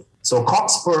world. So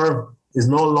Cockspur is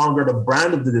no longer the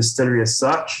brand of the distillery as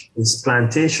such. It's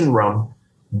plantation rum.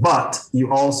 But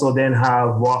you also then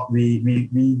have what we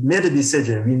made a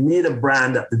decision. We need a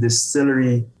brand that the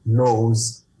distillery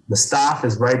knows, the staff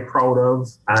is very proud of,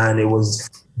 and it was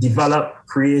developed,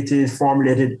 created,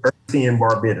 formulated everything in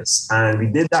Barbados. And we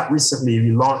did that recently.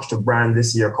 We launched a brand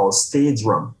this year called Stades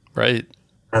Rum. Right.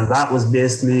 And that was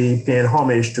basically paying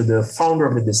homage to the founder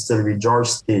of the distillery, George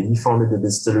Stade. He founded the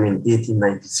distillery in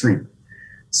 1893.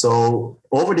 So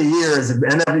over the years,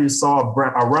 whenever you saw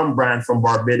a rum brand from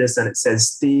Barbados and it says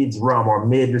Stades Rum or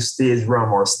made with Stades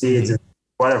Rum or Stades,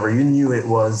 whatever, you knew it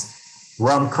was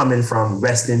rum coming from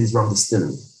West Indies Rum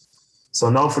Distillery. So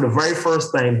now for the very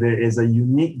first time, there is a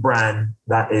unique brand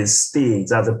that is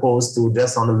Stades as opposed to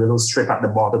just on a little strip at the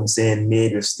bottom saying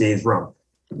made with Stades Rum.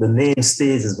 The name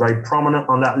Stades is very prominent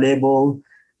on that label.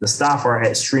 The staff are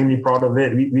extremely proud of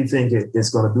it. We think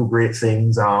it's going to do great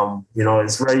things.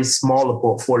 It's very small, a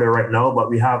portfolio right now,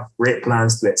 but we have great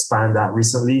plans to expand that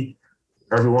recently.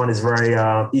 Everyone is very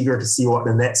eager to see what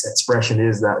the next expression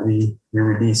is that we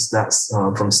release that's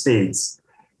from Stades.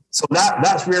 So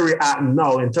that's where we're at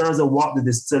now in terms of what the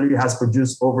distillery has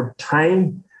produced over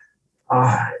time.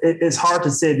 It's hard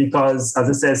to say because, as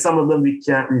I said, some of them we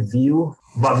can't review,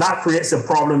 but that creates a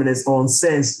problem in its own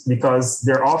sense because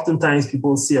there are oftentimes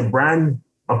people see a brand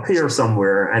appear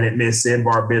somewhere and it may say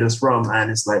Barbados Rum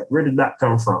and it's like, where did that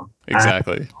come from?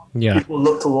 Exactly. And yeah. People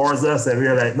look towards us and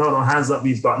we're like, no, hands up.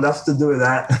 We've got nothing to do with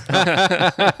that.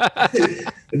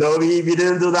 We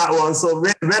didn't do that one. So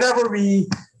whenever we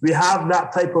have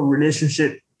that type of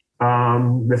relationship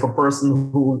with a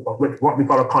person with what we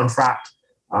call a contract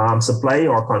supply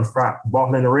or contract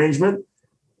bottling arrangement,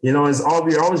 we're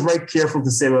always very careful to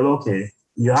say, well, okay,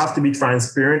 you have to be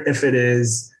transparent if it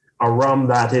is a rum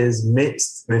that is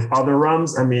mixed with other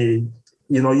rums. I mean,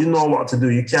 you know what to do.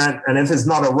 You can't, and if it's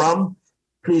not a rum,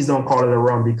 please don't call it a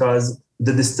rum because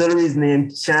the distillery's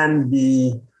name can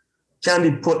be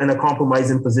put in a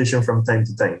compromising position from time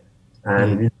to time.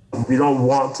 And we don't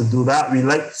want to do that. We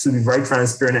like to be very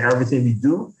transparent in everything we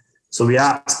do. So we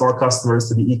ask our customers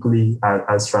to be equally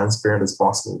as transparent as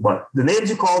possible. But the names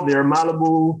you called there,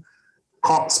 Malibu,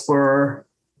 Cockspur,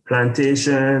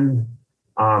 Plantation,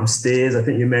 Stades, I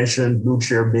think you mentioned Blue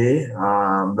Chair Bay.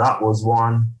 That was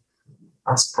one,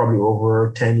 that's probably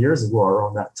over 10 years ago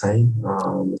around that time.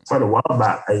 It's quite a while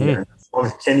back.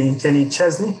 Kenny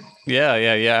Chesney.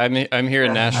 Yeah. I'm here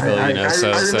in Nashville, I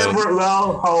remember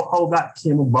well how that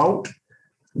came about.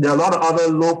 There are a lot of other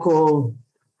local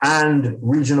and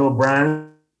regional brands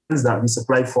that we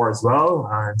supply for as well.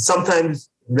 And sometimes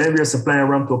when we're supplying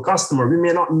rum to a customer, we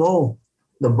may not know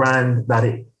the brand that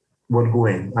it would go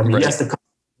in. I mean, right. Yes, the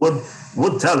customer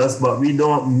would tell us, but we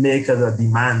don't make it a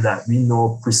demand that we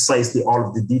know precisely all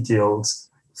of the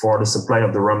details for the supply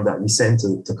of the rum that we send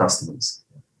to customers.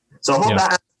 So I hope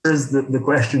that answers the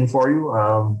question for you.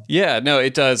 No,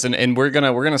 it does, and we're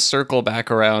gonna circle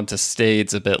back around to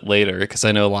Stades a bit later because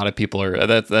I know a lot of people are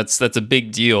that's a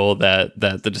big deal that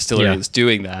the distillery is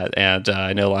doing that, and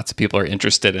I know lots of people are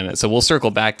interested in it. So we'll circle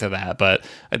back to that, but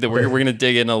I think we're gonna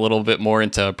dig in a little bit more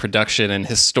into production and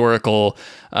historical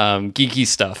geeky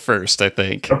stuff first. I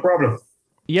think. No problem.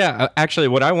 Yeah, actually,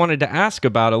 what I wanted to ask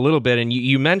about a little bit, and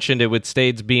you mentioned it with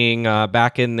Stades being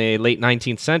back in the late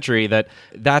 19th century,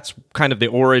 that's kind of the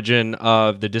origin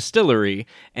of the distillery.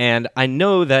 And I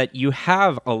know that you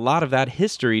have a lot of that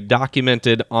history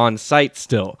documented on site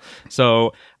still.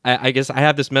 So I guess I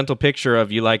have this mental picture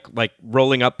of you like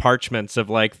rolling up parchments of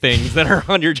like things that are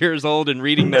 100 years old and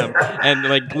reading them and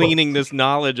like gleaning this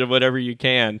knowledge of whatever you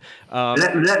can.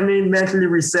 Let me mentally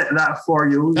reset that for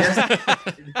you. Yes,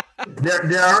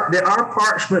 there are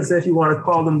parchments, if you want to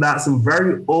call them that. Some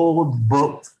very old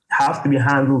books have to be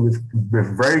handled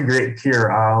with very great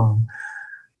care.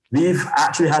 We've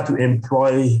actually had to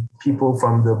employ people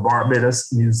from the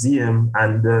Barbados Museum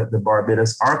and the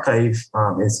Barbados Archive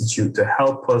Institute to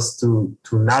help us to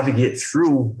navigate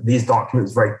through these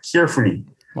documents very carefully.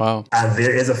 Wow. And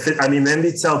there is a fit. I mean, when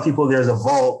we tell people there's a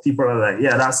vault, people are like,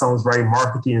 yeah, that sounds very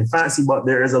marketing and fancy, but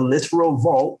there is a literal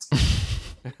vault.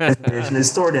 Information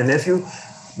is stored in.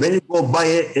 When you go buy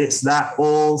it, it's that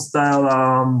old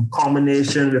style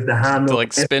combination with the handle. To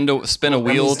like spin a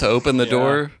wheel to open the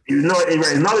door.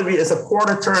 It's a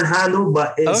quarter turn handle,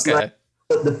 but it's okay. like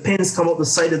the pins come up the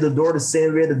side of the door the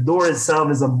same way. The door itself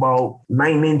is about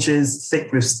 9 inches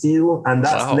thick with steel, and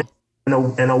that's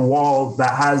in a wall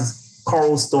that has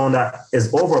coral stone that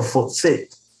is over a foot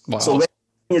thick. Wow. So when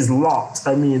it is locked,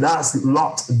 I mean, that's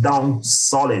locked down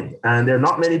solid. And there are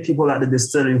not many people at the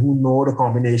distillery who know the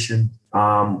combination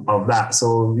of that.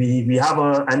 So we have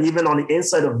and even on the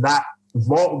inside of that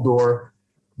vault door,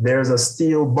 there's a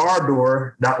steel bar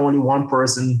door that only one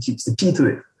person keeps the key to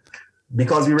it,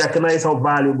 because we recognize how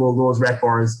valuable those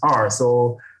records are.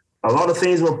 So a lot of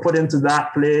things were put into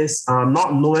that place,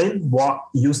 not knowing what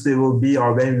use they will be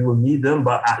or when we will need them,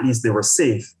 but at least they were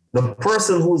safe. The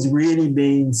person who's really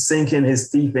been sinking his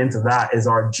teeth into that is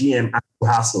our GM, Andrew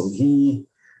Hassel.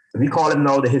 We call him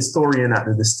now the historian at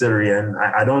the distillery, and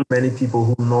I don't know many people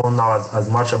who know now as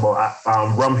much about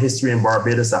rum history in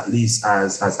Barbados, at least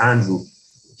as Andrew.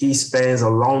 He spends a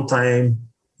long time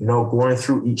going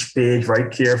through each page very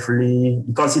carefully,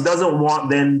 because he doesn't want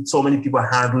then so many people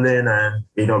handling and,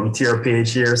 we tear a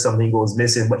page here, something goes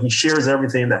missing, but he shares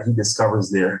everything that he discovers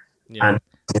there. Yeah. And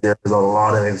there's a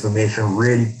lot of information,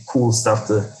 really cool stuff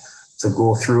to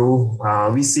go through.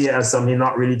 We see it as something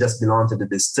not really just belong to the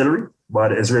distillery,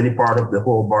 but it's really part of the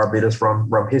whole Barbados rum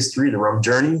history, the rum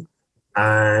journey.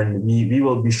 And we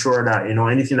will be sure that,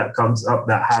 anything that comes up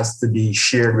that has to be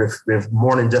shared with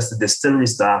more than just the distillery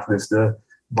staff, with the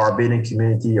Barbadian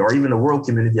community or even the world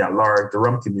community at large, the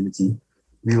rum community,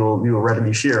 we will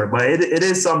readily share. But it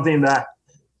is something that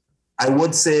I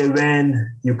would say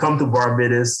when you come to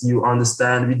Barbados, you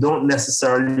understand we don't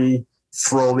necessarily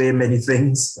throw away many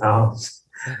things. It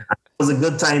was a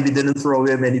good time we didn't throw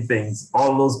away many things.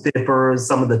 All those papers,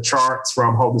 some of the charts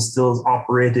from how the stills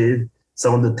operated,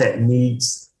 some of the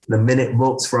techniques, the minute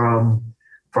books from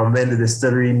when the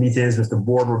distillery meetings with the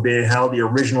board were being held, the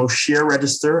original share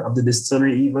register of the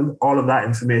distillery, even all of that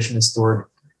information is stored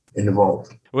in the vault.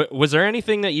 Was there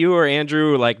anything that you or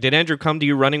Andrew, did Andrew come to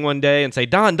you running one day and say,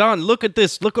 Don, look at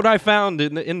this, look what I found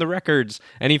in the records?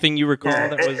 Anything you recall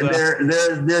that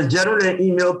was... There's generally an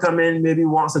email come in maybe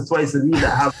once or twice a week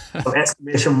that have some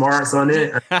exclamation marks on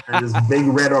it and this big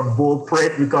red or bold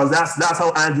print, because that's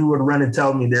how Andrew would run and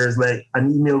tell me. There's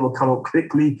an email will come up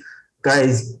quickly.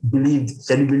 Guys, can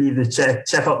you believe the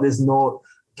check out this note?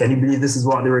 Can you believe this is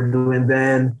what they were doing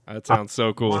then? That sounds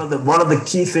so cool. One of the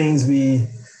key things we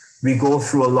go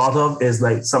through a lot of is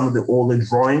some of the older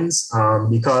drawings,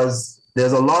 because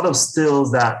there's a lot of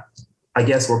stills that I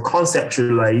guess were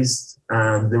conceptualized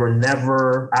and they were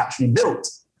never actually built.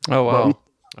 Oh,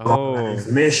 wow.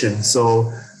 Information.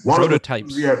 So one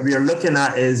prototypes of the things we are looking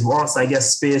at is, once I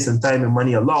guess space and time and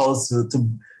money allows,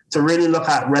 to really look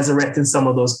at resurrecting some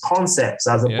of those concepts,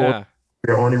 as opposed to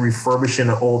we're only refurbishing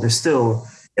an older still.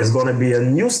 It's going to be a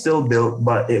new still built,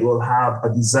 but it will have a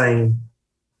design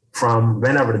from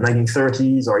whenever, the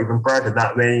 1930s or even prior to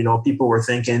that, when people were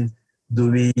thinking, do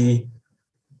we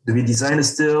design a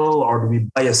still or do we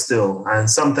buy a still? And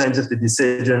sometimes if the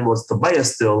decision was to buy a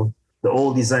still, the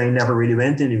old design never really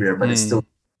went anywhere, but it's still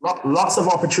lots of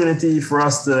opportunity for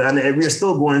us to, and we're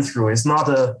still going through. It's not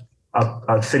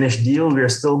a finished deal. We're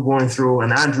still going through,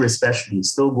 and Andrew especially,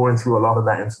 is still going through a lot of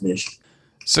that information.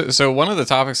 So one of the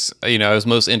topics, I was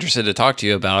most interested to talk to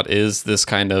you about is this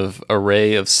kind of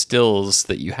array of stills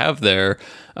that you have there.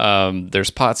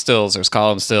 There's pot stills, there's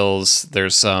column stills,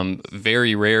 there's some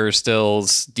very rare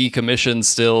stills, decommissioned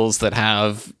stills that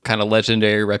have kind of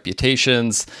legendary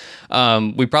reputations.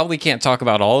 We probably can't talk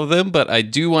about all of them, but I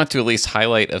do want to at least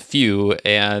highlight a few.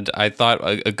 And I thought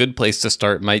a good place to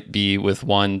start might be with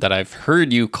one that I've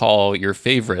heard you call your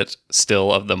favorite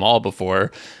still of them all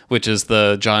before, which is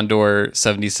the John Doerr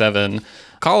 77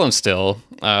 column still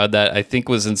that I think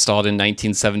was installed in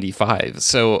 1975.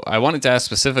 So I wanted to ask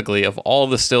specifically, of all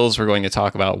the stills we're going to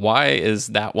talk about, why is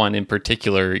that one in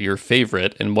particular your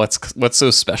favorite, and what's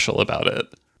so special about it?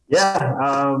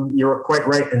 Yeah, you're quite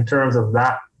right in terms of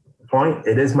that point.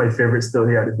 It is my favorite still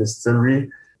here at the distillery.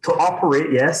 To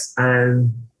operate, yes,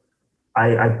 and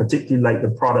I particularly like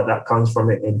the product that comes from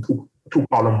it in two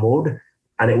column mode,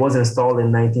 and it was installed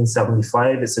in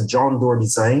 1975. It's a John Doerr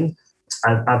design.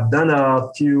 I've done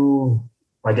a few,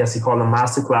 I guess you call them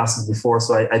master classes before.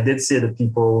 So I did say to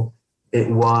people, it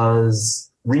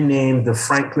was renamed the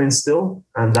Franklin still.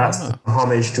 And that's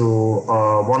homage to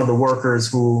one of the workers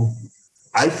who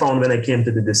I found when I came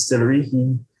to the distillery.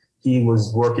 He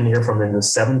was working here from in the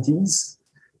 70s.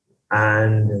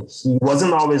 And he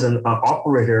wasn't always an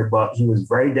operator, but he was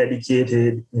very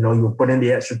dedicated. He would put in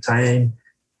the extra time,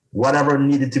 whatever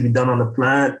needed to be done on the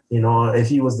plant. If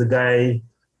he was the guy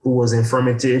who was in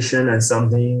fermentation and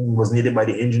something was needed by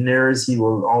the engineers, he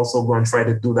will also go and try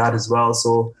to do that as well.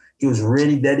 So he was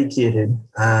really dedicated,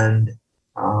 and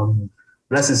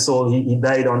bless his soul, he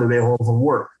died on the way home from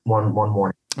work one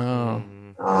morning. Oh.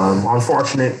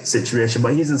 Unfortunate situation,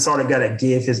 but he's the sort of guy that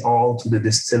gave his all to the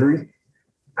distillery.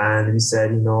 And he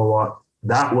said, you know what,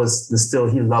 that was the still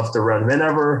he loved to run.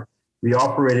 Whenever we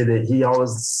operated it, he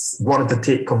always wanted to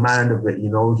take command of it.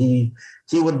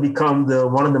 He would become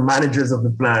one of the managers of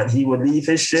the plant. He would leave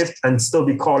his shift and still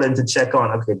be called in to check on,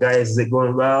 okay, guys, is it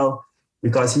going well?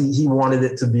 Because he wanted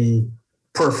it to be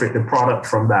perfect, the product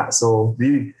from that. So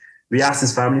we asked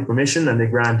his family permission, and they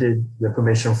granted the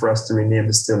permission for us to rename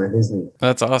the still in his name.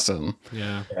 That's awesome.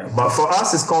 Yeah. But for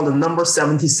us, it's called the number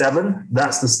 77.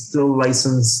 That's the still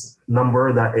license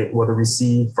number that it would have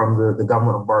received from the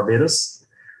government of Barbados.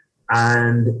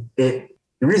 And the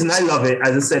reason I love it,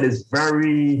 as I said, is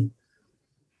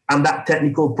I'm that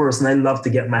technical person. I love to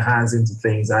get my hands into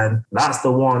things. And that's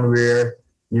the one where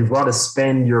you've got to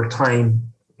spend your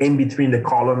time in between the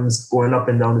columns, going up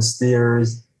and down the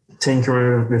stairs,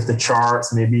 tinkering with the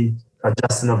charts, maybe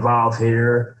adjusting a valve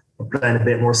here, applying a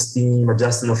bit more steam,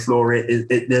 adjusting the flow rate.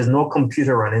 There's no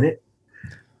computer running it.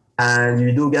 And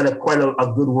you do get quite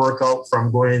a good workout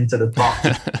from going to the top.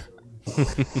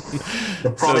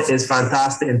 The product is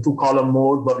fantastic in 2-column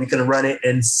mode, but we can run it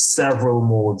in several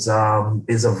modes.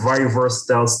 It's a very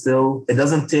versatile still. It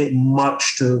doesn't take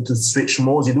much to switch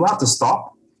modes. You do have to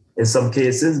stop in some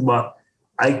cases, but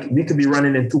we could be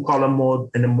running in 2-column mode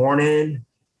in the morning,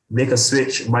 make a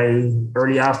switch by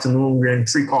early afternoon, we're in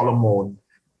 3-column mode.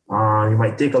 You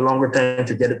might take a longer time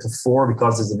to get it to 4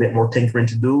 because there's a bit more tinkering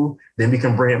to do. Then we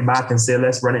can bring it back and say,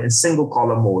 let's run it in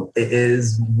single-column mode. It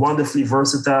is wonderfully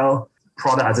versatile.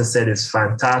 Product, as I said, is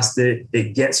fantastic.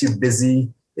 It gets you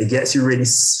busy. It gets you really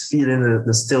feeling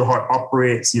the still how it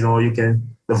operates. The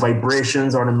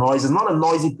vibrations or the noise. It's not a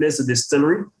noisy place, a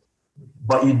distillery,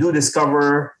 but you do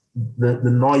discover the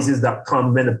noises that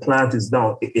come when the plant is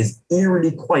down. It is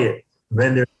eerily quiet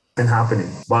when there's nothing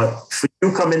happening. But for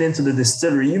you coming into the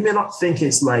distillery, you may not think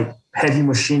it's like heavy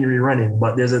machinery running,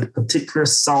 but there's a particular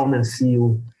sound and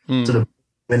feel to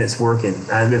when it's working.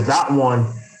 And with that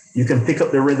one, you can pick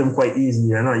up the rhythm quite easily.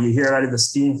 You hear that in the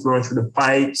steam flowing through the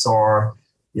pipes, or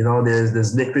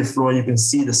there's liquid flowing. You can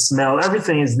see the smell.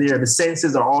 Everything is there. The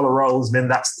senses are all aroused when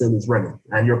that still is running,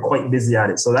 and you're quite busy at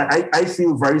it. So that I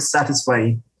feel very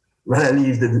satisfied when I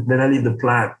leave the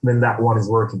plant when that one is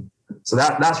working. So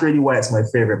that's really why it's my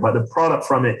favorite. But the product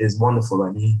from it is wonderful.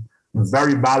 I mean,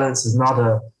 very balanced. It's not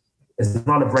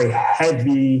a very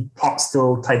heavy pot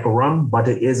still type of rum, but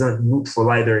it isn't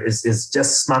neutral either. It's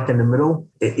just smack in the middle.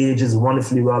 It ages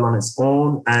wonderfully well on its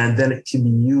own, and then it can be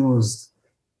used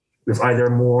with either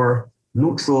more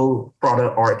neutral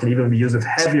product, or it can even be used with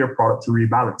heavier product to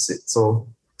rebalance it. So,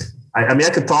 I mean, I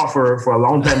could talk for a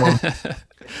long time on.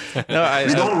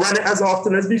 We don't run it as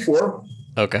often as before.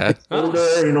 Okay. It's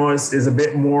older, is a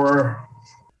bit more.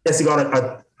 Yes, you got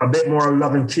a bit more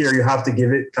love and care you have to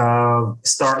give it.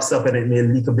 Starts up and it may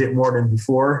leak a bit more than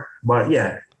before. But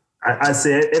yeah, I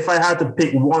say if I had to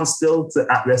pick one still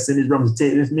at West Indies rum to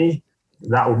take with me,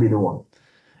 that would be the one.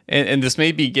 And this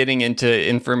may be getting into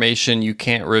information you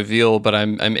can't reveal, but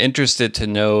I'm interested to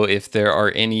know if there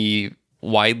are any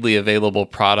widely available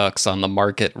products on the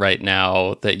market right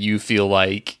now that you feel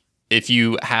like if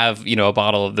you have, a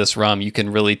bottle of this rum, you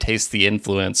can really taste the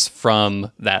influence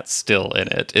from that still in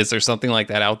it. Is there something like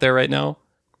that out there right now?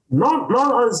 Not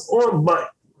on its own,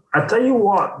 but I tell you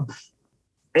what,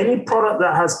 any product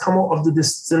that has come out of the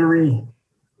distillery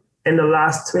in the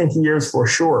last 20 years for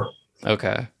sure.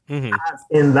 Okay. Mm-hmm.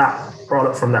 In that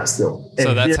product from that still.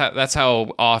 So that's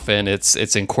how often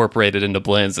it's incorporated into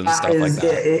blends and stuff like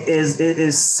that. It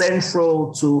is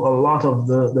central to a lot of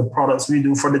the products we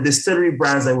do for the distillery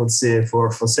brands. I would say for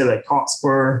say like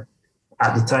Cockspur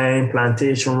at the time,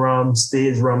 Plantation Rum,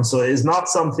 Stage Rum. So it's not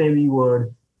something we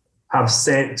would have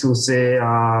sent to say.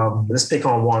 Let's pick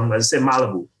on one. Let's say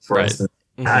Malibu, for instance.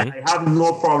 Mm-hmm. I have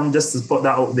no problem just to put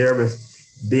that out there with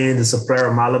being the supplier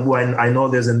of Malibu. I know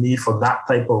there's a need for that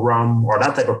type of rum or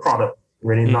that type of product,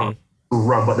 really not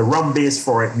rum, but the rum base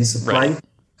for it we supply. Right.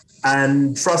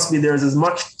 And trust me, there's as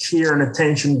much care and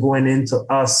attention going into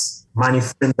us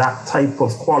manufacturing that type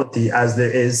of quality as there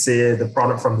is, say, the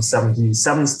product from the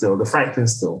 77 still, the Franklin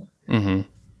still. Mm-hmm.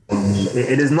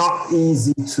 It is not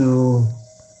easy to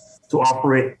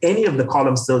operate any of the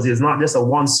column stills. It's not just a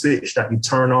one switch that you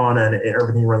turn on and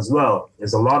everything runs well.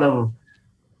 There's a lot of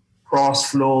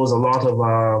cross flows, a lot of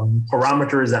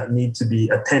parameters that need to be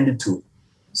attended to.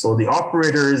 So the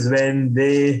operators, when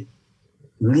they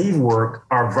leave work,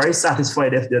 are very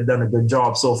satisfied if they've done a good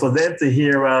job. So for them to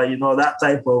hear, that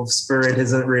type of spirit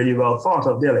isn't really well thought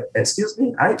of, they're like, excuse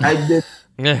me, I did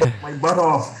my butt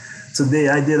off today.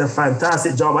 I did a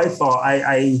fantastic job. I thought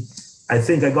I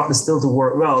think I got the still to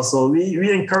work well. So we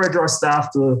encourage our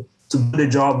staff to do the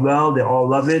job well. They all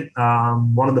love it.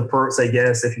 One of the perks, I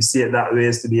guess, if you see it that way,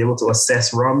 is to be able to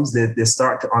assess rums. They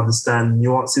start to understand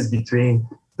nuances between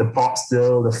the pot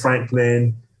still, the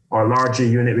Franklin, our larger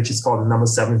unit, which is called the number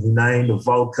 79, the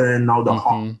Vulcan, now the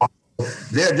hot.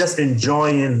 They're just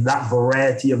enjoying that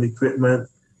variety of equipment,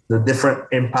 the different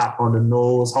impact on the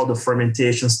nose, how the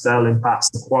fermentation style impacts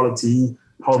the quality,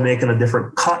 how making a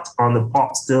different cut on the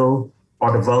pot still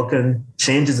or the Vulcan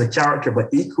changes the character, but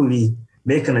equally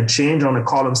making a change on the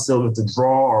column still with the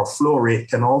draw or flow rate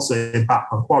can also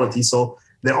impact on quality. So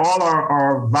they all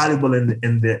are valuable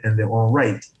in their own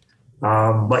right.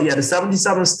 But yeah, the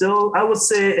 77 still, I would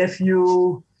say if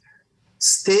you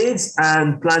stage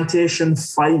and plantation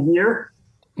 5 year,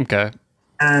 okay,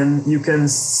 and you can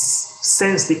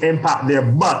sense the impact there.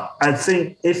 But I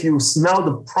think if you smell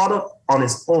the product on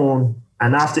its own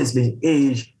and after it's been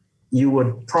aged, you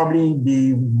would probably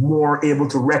be more able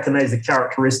to recognize the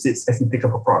characteristics if you pick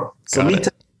up a product. So you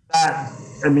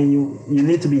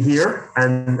need to be here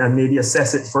and maybe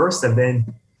assess it first, and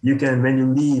then you can, when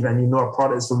you leave and you know a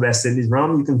product is from West Indies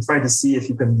rum, you can try to see if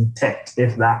you can detect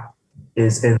if that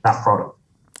is in that product.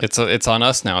 It's on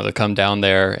us now to come down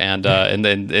there and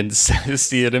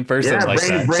see it in person.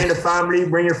 Yeah, bring the family,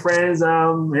 bring your friends.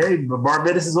 Hey,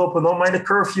 Barbados is open. Don't mind the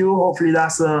curfew. Hopefully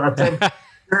that's a temp.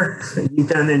 You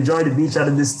can enjoy the beach at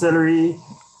the distillery.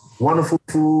 Wonderful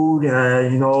food,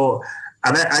 And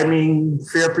I mean,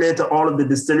 fair play to all of the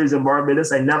distilleries in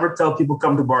Barbados. I never tell people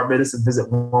come to Barbados and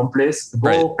visit one place.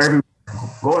 Go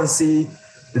and see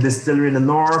the distillery in the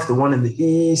north, the one in the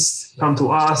east. Come to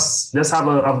us. Just have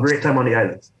a great time on the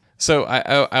island. So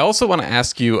I also want to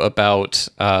ask you about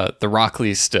the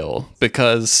Rockley still,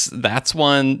 because that's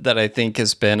one that I think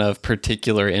has been of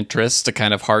particular interest to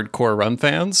kind of hardcore rum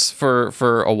fans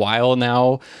for a while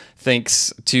now.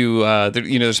 Thanks to,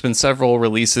 there's been several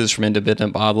releases from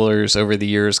independent bottlers over the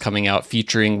years coming out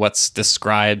featuring what's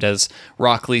described as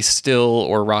Rockley still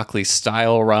or Rockley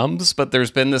style rums. But there's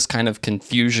been this kind of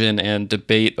confusion and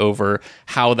debate over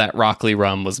how that Rockley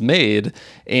rum was made.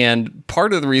 And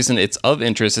part of the reason it's of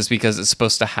interest is because it's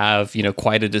supposed to have,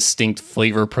 quite a distinct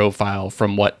flavor profile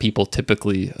from what people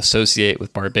typically associate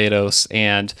with Barbados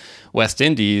and West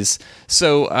Indies.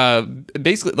 So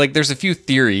basically, there's a few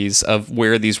theories of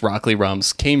where these Rockley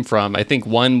rums came from. I think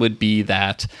one would be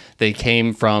that they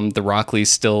came from the Rockley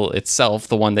still itself,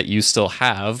 the one that you still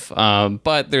have.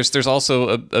 But there's also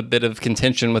a bit of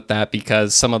contention with that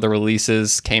because some of the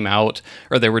releases came out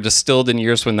or they were distilled in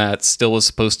years when that still was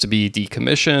supposed to be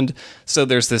decommissioned. So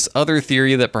there's this other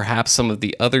theory that perhaps some of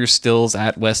the other stills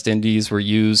at West Indies were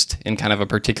used in kind of a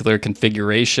particular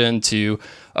configuration to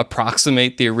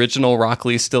approximate the original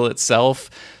Rockley still itself.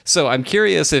 So I'm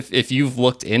curious if you've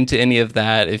looked into any of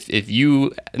that, if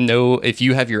you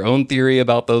have your own theory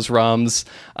about those rums,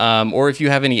 or if you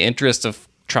have any interest of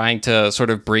trying to sort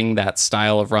of bring that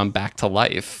style of rum back to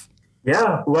life.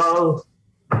 Yeah, well,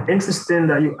 interesting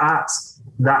that you asked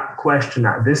that question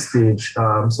at this stage.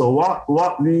 So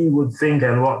what we would think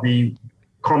and what we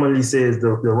commonly say is the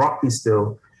Rockley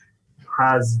still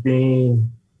has been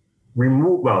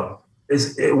removed. Well,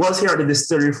 it was here at the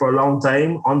distillery for a long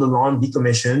time, on the lawn,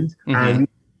 decommissioned, and we made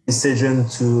a decision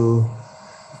to,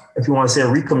 if you want to say,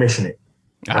 recommission it.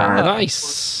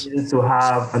 Nice. To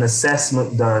have an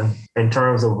assessment done in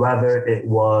terms of whether it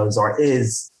was or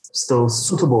is still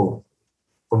suitable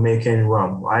for making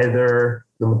rum. Either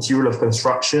the material of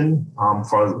construction,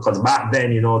 because back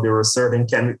then, there were certain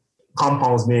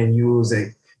compounds being used.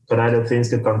 Things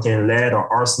could contain lead or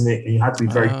arsenic, and you have to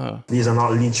be these are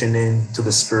not leaching into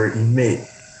the spirit you made.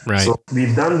 Right. So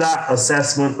we've done that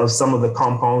assessment of some of the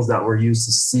compounds that were used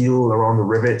to seal around the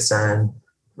rivets and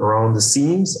around the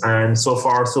seams. And so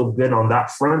far, so good on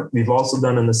that front. We've also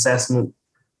done an assessment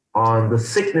on the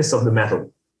thickness of the metal.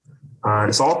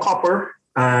 It's all copper,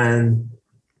 and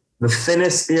the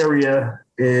thinnest area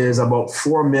is about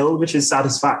 4 mil, which is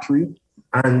satisfactory.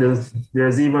 And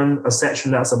there's even a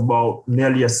section that's about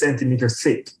nearly a centimeter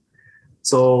thick.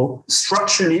 So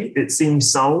structurally, it seems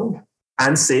sound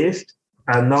and safe.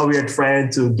 And now we're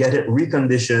trying to get it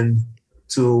reconditioned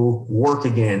to work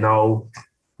again. Now,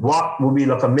 what would be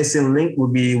like a missing link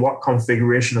would be what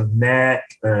configuration of neck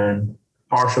and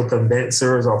partial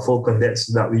condensers or full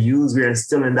condensers that we use. We're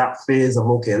still in that phase of,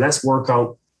 okay, let's work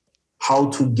out how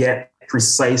to get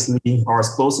precisely or as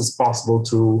close as possible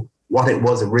to what it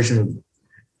was originally.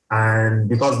 And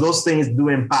because those things do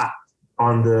impact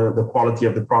on the quality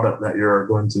of the product that you're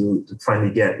going to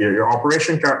finally get. Your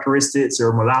operation characteristics,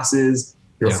 your molasses,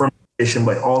 your fermentation,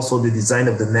 but also the design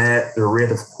of the net, the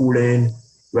rate of cooling,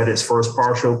 whether it's first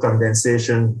partial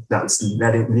condensation that's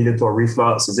leading to a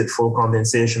reflux, is it full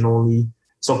condensation only?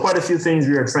 So quite a few things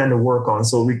we are trying to work on.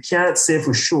 So we can't say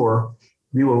for sure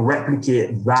we will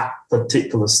replicate that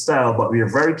particular style, but we are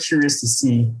very curious to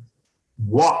see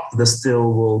what the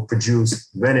still will produce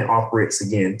when it operates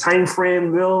again. Time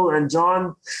frame, Will and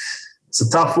John, it's a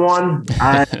tough one.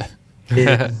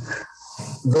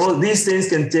 These things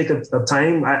can take a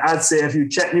time. I'd say if you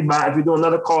check me back, if we do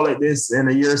another call like this in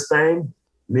a year's time,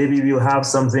 maybe we'll have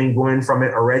something going from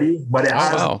it already. But it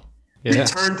has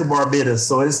returned to Barbados.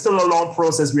 So it's still a long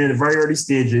process. We're in the very early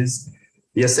stages.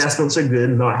 The assessments are good.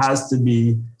 Now it has to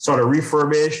be sort of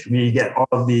refurbished. We get all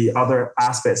of the other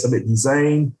aspects of it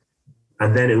designed.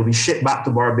 And then it will be shipped back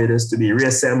to Barbados to be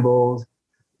reassembled.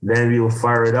 Then we will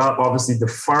fire it up. Obviously, the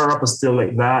fire up is still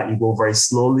like that. You go very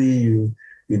slowly. You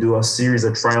do a series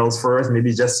of trials first,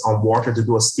 maybe just on water to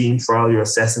do a steam trial. You're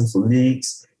assessing for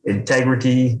leaks,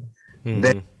 integrity.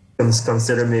 Then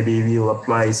consider maybe we'll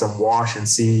apply some wash and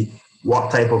see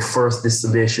what type of first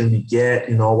distillation we get.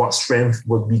 What strength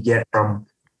would we get from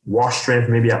wash strength,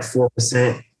 maybe at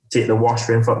 4%, take the wash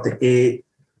strength up to 8%.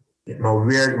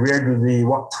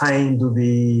 What time do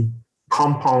the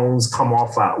compounds come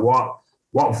off at? What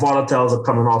volatiles are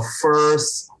coming off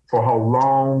first? For how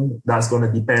long? That's going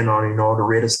to depend on, the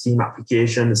rate of steam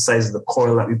application, the size of the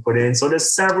coil that we put in. So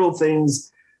there's several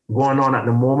things going on at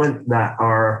the moment that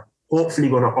are hopefully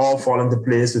going to all fall into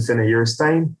place within a year's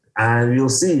time. And we'll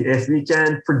see if we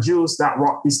can produce that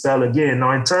Rocky style again.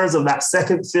 Now, in terms of that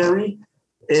second theory,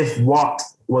 if what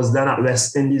was done at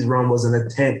West Indies rum was an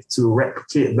attempt to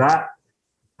replicate that,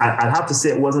 I'd have to say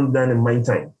it wasn't done in my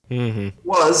time. Mm-hmm.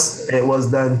 It was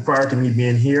done prior to me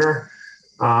being here.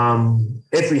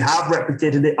 If we have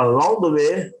replicated it along the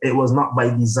way, it was not by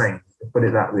design, to put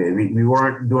it that way. We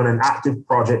weren't doing an active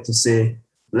project to say,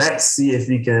 let's see if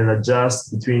we can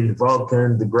adjust between the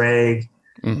Vulcan, the Greg,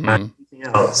 and anything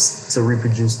else to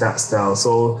reproduce that style.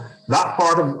 So that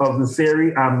part of the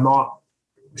theory, I'm not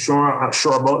sure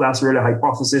about. That's really a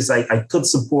hypothesis I could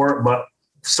support, but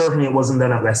certainly it wasn't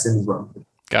done at West Indies rum.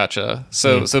 Gotcha.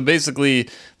 So basically,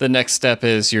 the next step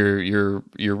is you're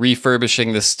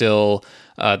refurbishing the still,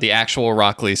 the actual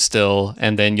Rockley still,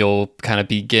 and then you'll kind of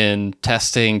begin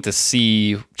testing to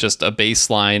see just a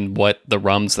baseline what the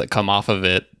rums that come off of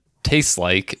it taste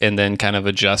like, and then kind of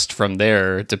adjust from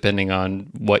there depending on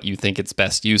what you think its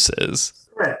best use is.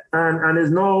 Correct. And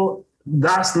there's no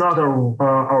time still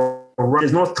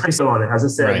on it. As I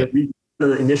said,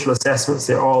 the initial assessments,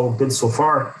 they're all good so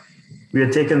far. We are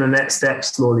taking the next step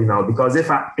slowly now, because if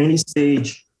at any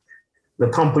stage the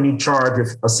company charged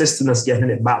with assisting us getting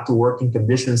it back to working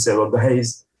conditions, say, well,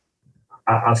 guys,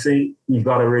 I think you've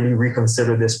got to really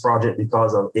reconsider this project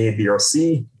because of A, B, or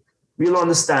C, we'll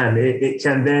understand. It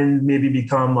can then maybe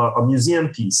become a museum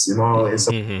piece, you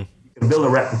can build a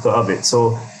replica of it.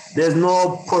 So there's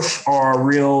no push or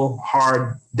real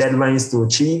hard deadlines to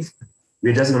achieve.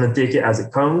 We're just going to take it as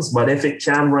it comes. But if it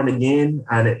can run again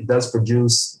and it does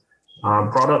produce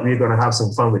product, we're going to have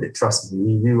some fun with it. Trust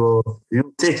me. We will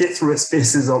take it through its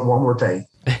paces one more time.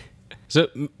 So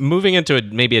moving into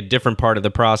maybe a different part of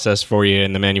the process for you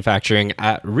in the manufacturing,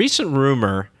 recent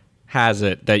rumor has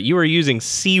it that you are using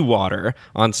seawater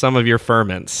on some of your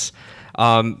ferments.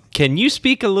 Can you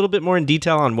speak a little bit more in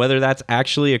detail on whether that's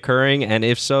actually occurring? And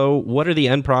if so, what are the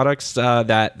end products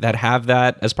that have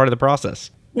that as part of the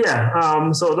process?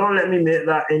 Yeah. So don't let me make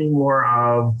that any more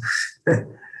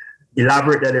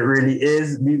elaborate than it really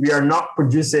is. We are not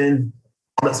producing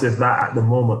products with that at the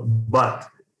moment, but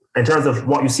in terms of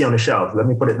what you see on the shelf, let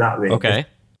me put it that way. Okay.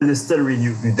 The distillery,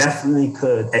 you definitely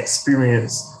could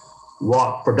experience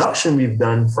what production we've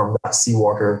done from that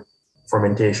seawater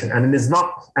fermentation. And it is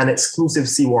not an exclusive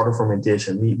seawater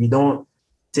fermentation. We don't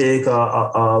take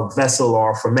a vessel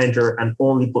or fermenter and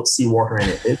only put seawater in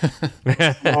it.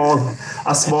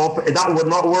 A small, that would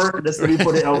not work. Just let me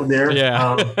put it out there.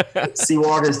 Yeah.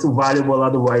 Seawater is too valuable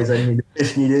otherwise. I mean, the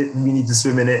fish need it, we need to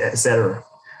swim in it, etc.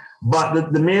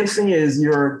 But the main thing is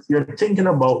you're thinking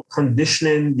about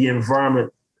conditioning the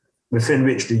environment within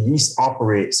which the yeast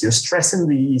operates. You're stressing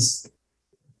the yeast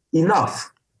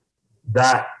enough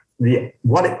that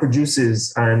what it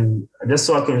produces, and just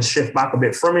so I can shift back a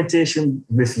bit, fermentation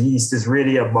with yeast is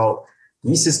really about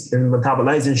yeast is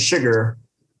metabolizing sugar,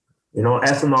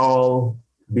 ethanol,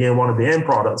 being one of the end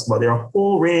products, but there are a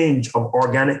whole range of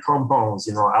organic compounds,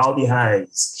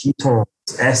 aldehydes, ketones,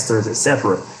 esters,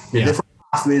 etc. The different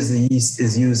pathways the yeast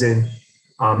is using.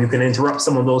 You can interrupt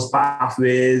some of those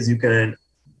pathways. You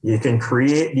can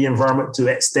create the environment to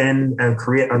extend and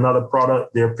create another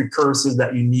product. There are precursors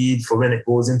that you need for when it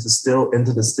goes into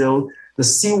the still. The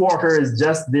seawater is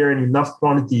just there in enough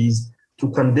quantities to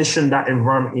condition that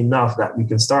environment enough that we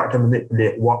can start to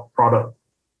manipulate what product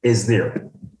is there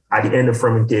at the end of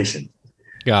fermentation.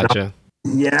 Gotcha.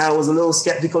 Now, I was a little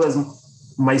skeptical as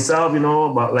myself,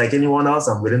 but like anyone else,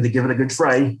 I'm willing to give it a good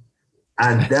try.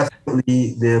 And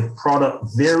definitely the product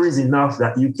varies enough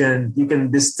that you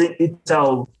can distinctly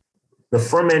tell the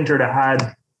fermenter that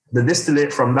had the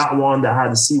distillate from that one that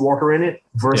had the seawater in it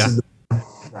versus the one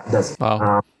that doesn't.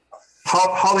 Wow.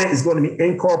 How it is going to be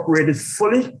incorporated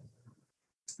fully,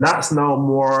 that's now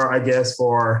more, I guess,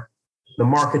 for the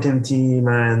marketing team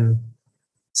and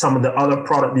some of the other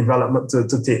product development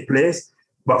to take place.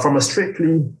 But from a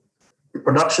strictly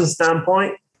production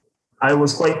standpoint, I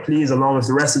was quite pleased along with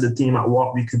the rest of the team at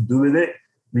what we could do with it.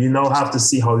 We now have to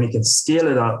see how we can scale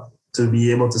it up to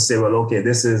be able to say, well, okay,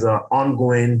 this is an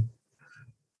ongoing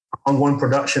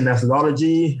production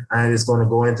methodology, and it's going to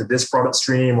go into this product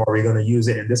stream, or we're going to use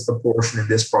it in this proportion in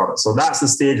this product. So that's the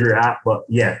stage we're at. But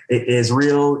yeah, it is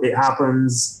real. It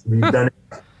happens. We've done it,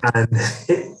 and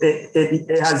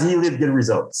it has yielded good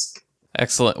results.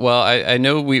 Excellent. Well, I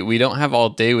know we don't have all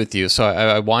day with you, so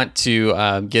I want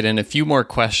to get in a few more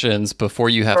questions before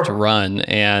you have to run.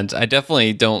 And I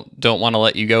definitely don't want to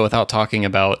let you go without talking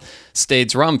about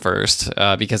Stade's rum first,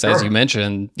 because as you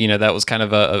mentioned, that was kind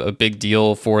of a big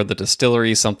deal for the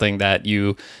distillery, something that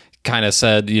you kind of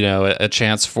said, a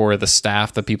chance for the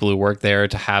staff, the people who work there,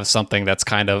 to have something that's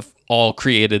kind of all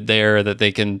created there that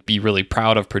they can be really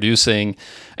proud of producing,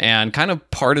 and kind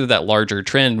of part of that larger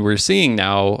trend we're seeing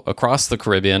now across the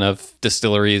Caribbean of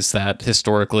distilleries that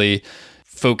historically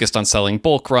focused on selling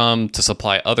bulk rum to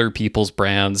supply other people's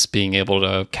brands, being able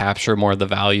to capture more of the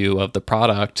value of the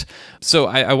product. So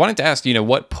I wanted to ask,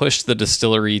 what pushed the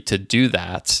distillery to do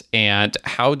that? And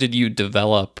how did you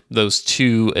develop those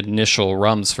two initial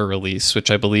rums for release, which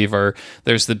I believe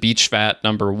there's the Beach Fat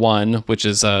number 1, which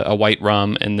is a white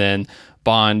rum, and then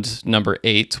Bond number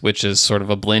 8, which is sort of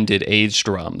a blended aged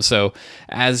rum. So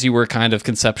as you were kind of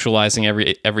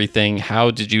conceptualizing everything,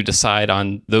 how did you decide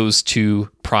on those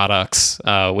two products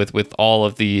with all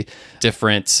of the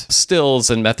different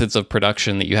stills and methods of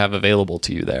production that you have available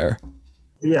to you there?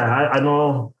 Yeah, I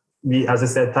know as you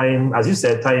said,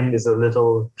 time is a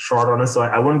little short on us. So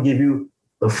I won't give you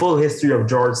the full history of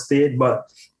George Stade,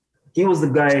 but he was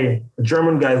the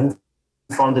German guy who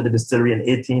founded the distillery in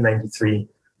 1893.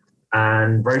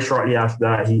 And very shortly after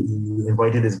that, he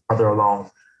invited his brother along.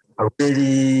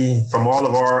 Really, from all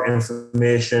of our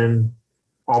information,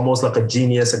 almost like a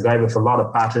genius, a guy with a lot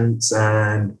of patents.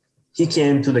 And he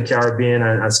came to the Caribbean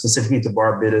and specifically to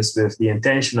Barbados with the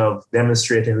intention of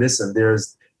demonstrating, listen,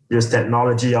 there's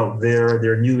technology out there.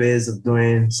 There are new ways of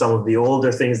doing some of the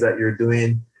older things that you're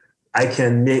doing. I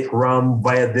can make rum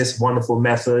via this wonderful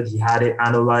method. He had it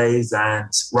analyzed and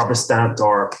rubber stamped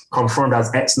or confirmed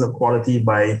as excellent quality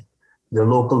by the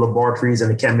local laboratories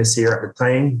and the chemists here at the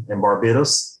time in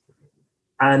Barbados.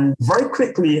 And very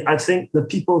quickly, I think the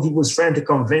people he was trying to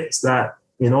convince that,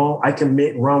 I can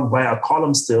make rum via a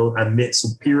column still and make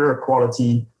superior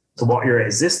quality to what your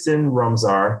existing rums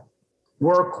are,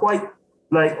 were quite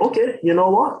like, okay, you know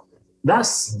what?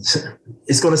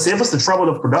 It's going to save us the trouble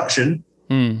of production.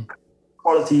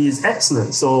 Quality is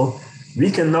excellent. So we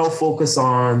can now focus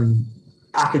on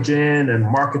packaging and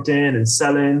marketing and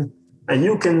selling. And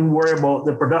you can worry about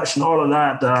the production, all of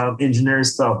that engineering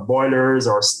stuff, boilers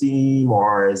or steam,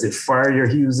 or is it fire you're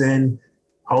using,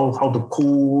 how to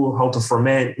cool, how to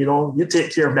ferment, you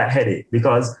take care of that headache,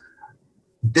 because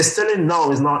distilling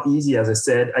now is not easy. As I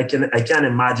said, I can't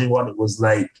imagine what it was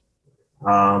like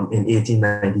in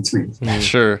 1893.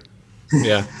 Sure.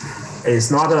 Yeah.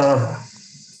 It's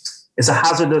a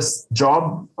hazardous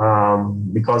job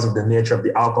because of the nature of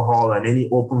the alcohol, and any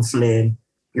open flame,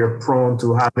 you're prone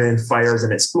to having fires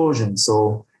and explosions.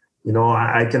 So,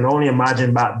 I can only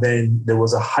imagine back then there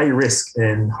was a high risk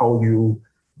in how you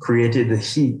created the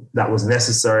heat that was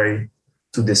necessary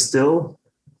to distill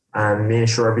and made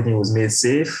sure everything was made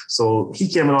safe. So he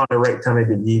came along at the right time, I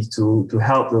believe, to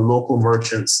help the local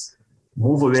merchants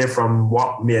move away from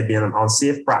what may have been an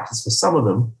unsafe practice for some of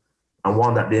them and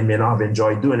one that they may not have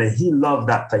enjoyed doing. And he loved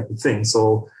that type of thing.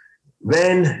 So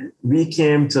when we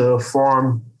came to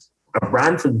form a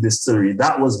brand for the distillery,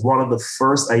 that was one of the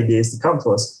first ideas to come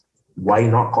to us. Why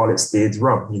not call it Stade's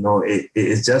Rum? It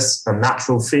is just a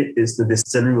natural fit. The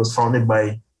distillery was founded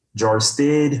by George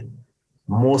Stade.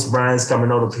 Most brands coming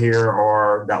out of here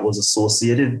are that was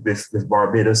associated with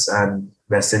Barbados and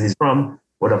West Indies rum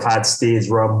would have had Stade's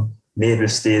rum, made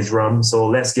with Stade's rum. So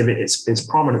let's give it its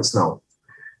prominence now.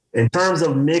 In terms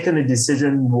of making a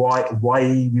decision why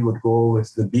we would go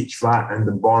with the Beach Vat and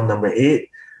the Bond number 8,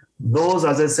 those,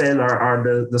 as I said,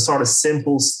 are the sort of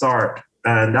simple start,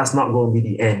 and that's not going to be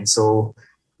the end. So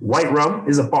white rum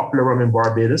is a popular rum in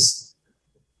Barbados,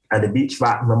 and the Beach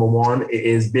Vat number 1, it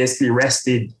is basically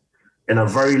rested in a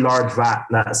very large vat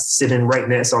that's sitting right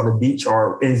next on the beach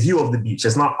or in view of the beach.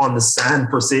 It's not on the sand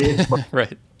per se, but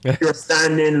right. If you're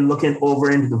standing looking over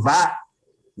into the vat,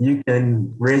 you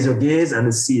can raise your gaze and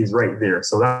the sea is right there.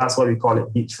 So that's why we call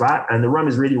it Beach Vat. And the rum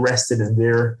is really rested in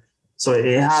there. So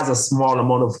it has a small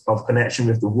amount of connection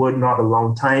with the wood, not a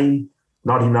long time,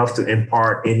 not enough to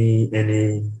impart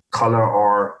any color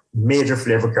or major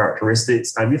flavor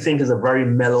characteristics. And we think it's a very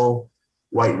mellow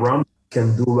white rum.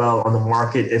 Can do well on the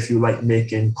market if you like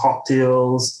making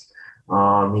cocktails.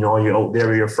 You're out there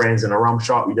with your friends in a rum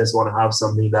shop. You just want to have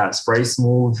something that's very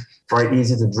smooth, very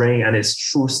easy to drink, and it's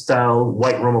true style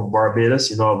white rum of Barbados.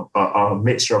 A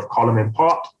mixture of column and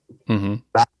pot. Mm-hmm.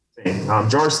 That thing.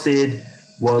 George Stade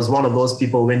was one of those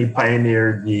people when he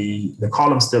pioneered the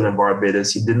column still in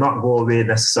Barbados. He did not go away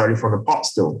necessarily from the pot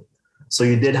still. So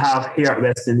you did have here at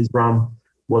West Indies Rum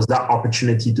was that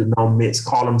opportunity to now mix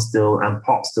column still and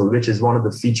pot still, which is one of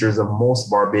the features of most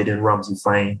Barbadian rums you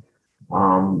find.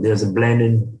 There's a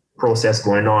blending process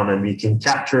going on, and we can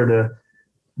capture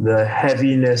the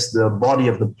heaviness, the body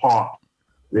of the pot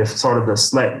with sort of the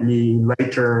slightly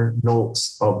lighter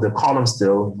notes of the column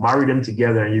still, marry them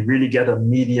together, and you really get a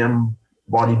medium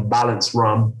body balanced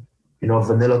rum.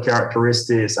 Vanilla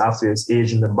characteristics. After it's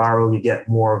aged in the barrel, you get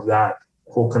more of that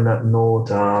coconut note,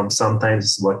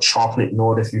 sometimes a chocolate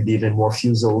note if you're dealing more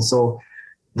fusel. So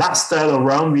that style of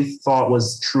rum we thought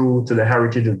was true to the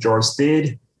heritage of George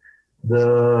Stade.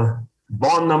 The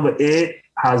Bond number 8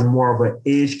 has more of an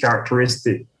age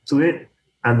characteristic to it.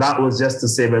 And that was just to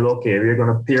say, well, okay, we're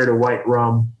going to pair the white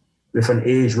rum with an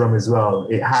aged rum as well.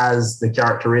 It has the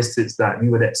characteristics that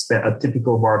you would expect a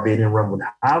typical Barbadian rum would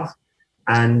have.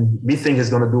 And we think it's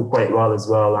going to do quite well as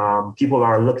well. People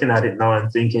are looking at it now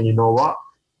and thinking, you know what?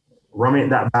 Rum ain't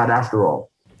that bad after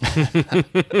all.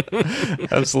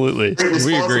 Absolutely.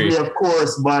 We agree. Of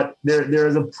course, but there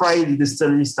is a pride the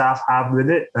distillery staff have with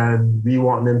it. And we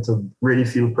want them to really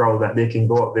feel proud that they can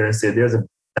go up there and say there's a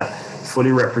that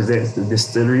fully represents the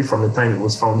distillery from the time it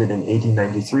was founded in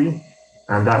 1893.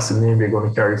 And that's the name we're going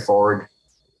to carry forward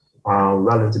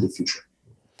well into the future.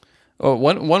 Oh,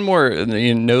 one more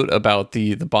note about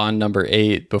the Bond number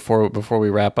 8 before we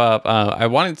wrap up. I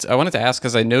wanted to ask,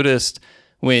 because I noticed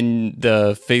when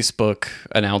the Facebook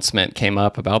announcement came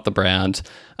up about the brand,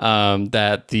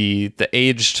 that the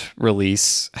aged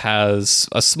release has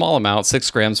a small amount,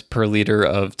 6 grams per liter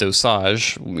of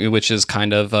dosage, which is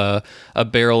kind of a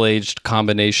barrel aged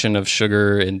combination of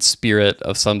sugar and spirit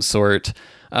of some sort.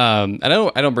 And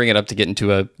I don't bring it up to get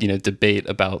into a debate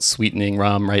about sweetening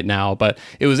rum right now, but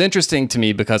it was interesting to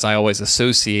me because I always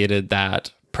associated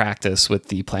that practice with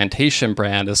the plantation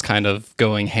brand as kind of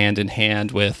going hand in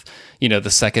hand with the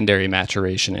secondary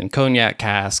maturation in cognac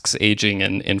casks, aging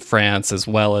in France as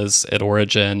well as at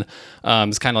origin.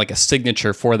 It's kind of like a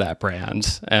signature for that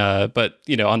brand. But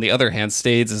on the other hand,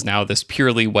 Stades is now this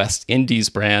purely West Indies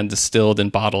brand distilled and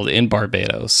bottled in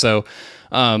Barbados. So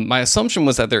my assumption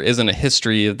was that there isn't a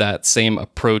history of that same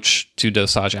approach to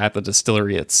dosage at the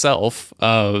distillery itself.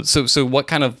 So what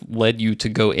kind of led you to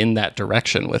go in that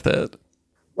direction with it?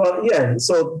 Well, yeah.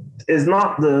 So it's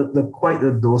not the quite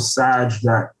the dosage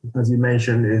that, as you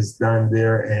mentioned, is done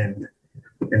there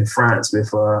in France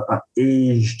with a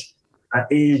aged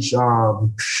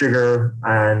sugar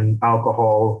and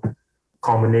alcohol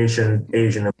combination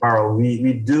aged in a barrel.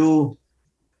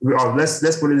 Let's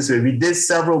put it this way. We did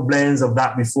several blends of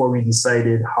that before we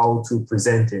decided how to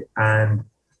present it. And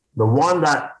the one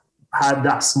that had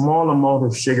that small amount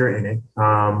of sugar in it,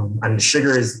 and the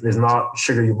sugar is not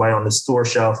sugar you buy on the store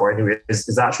shelf or anywhere.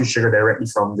 It's actually sugar directly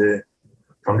from the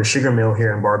sugar mill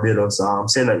here in Barbados.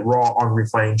 Say like raw,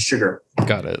 unrefined sugar.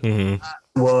 Got it.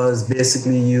 Mm-hmm. Was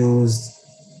basically used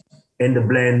in the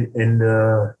blend in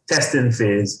the testing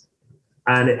phase.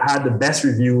 And it had the best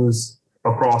reviews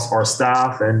across our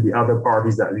staff and the other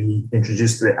parties that we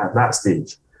introduced to it at that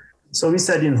stage. So we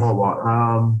said, you know what,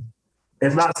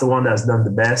 if that's the one that's done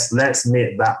the best, let's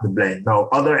make that the blend. Now,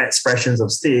 other expressions of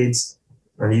Stades,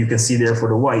 and you can see there for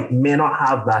the white, may not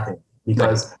have that in,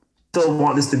 because we still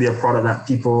want this to be a product that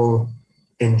people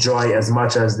enjoy as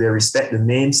much as they respect the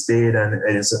name Stade, and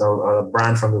it is a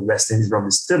brand from the West Indies Rum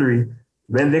Distillery.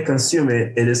 when they consume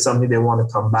it, it is something they want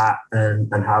to come back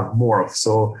and have more of.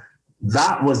 So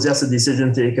that was just a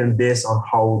decision taken based on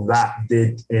how that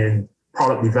did in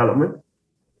product development.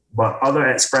 But other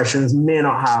expressions may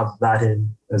not have that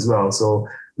in as well. So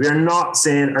we are not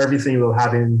saying everything will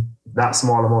have in that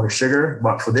small amount of sugar,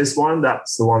 but for this one,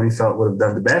 that's the one we felt would have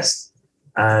done the best.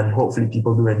 And hopefully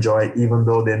people do enjoy it, even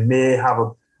though they may have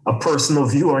a personal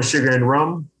view on sugar and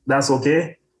rum. That's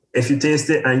okay. If you taste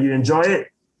it and you enjoy it,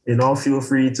 feel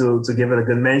free to give it a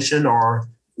good mention, or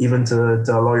even to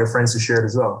allow your friends to share it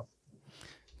as well.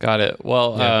 Got it.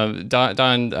 Well,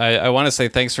 Don, I want to say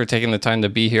thanks for taking the time to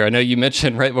be here. I know you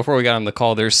mentioned right before we got on the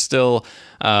call, there's still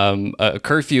a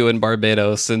curfew in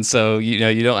Barbados. And so,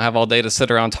 you don't have all day to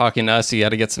sit around talking to us. You got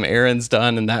to get some errands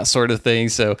done and that sort of thing.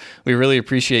 So we really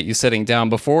appreciate you sitting down.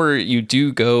 Before you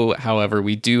do go, however,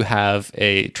 we do have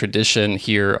a tradition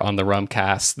here on the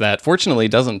Rumcast that fortunately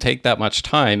doesn't take that much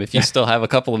time if you still have a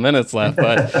couple of minutes left.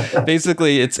 But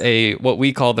basically, it's what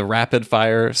we call the rapid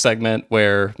fire segment,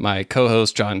 where my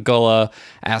co-host, John Gulla,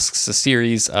 asks a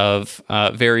series of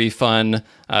very fun,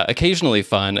 occasionally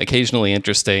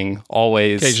interesting,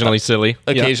 always occasionally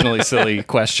silly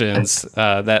questions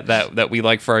that we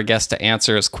like for our guests to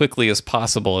answer as quickly as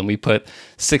possible. And we put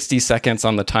 60 seconds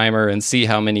on the timer and see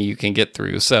how many you can get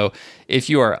through. So if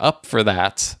you are up for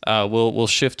that, we'll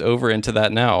shift over into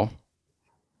that now.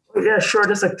 Yeah, sure.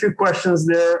 Just a few questions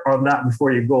there on that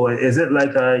before you go. Is it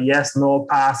like a yes, no,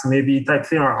 pass, maybe type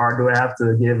thing, or do I have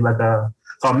to give like a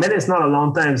minute's not a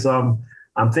long time, so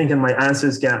I'm thinking my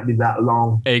answers can't be that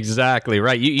long. Exactly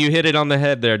right. You hit it on the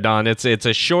head there, Don. It's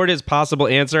as short as possible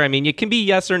answer. I mean, it can be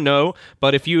yes or no,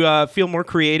 but if you feel more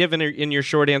creative in your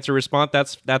short answer response,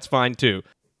 that's fine too.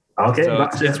 Okay, so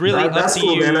it's really that's up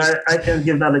cool, to you. Man. I can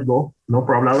give that a go. No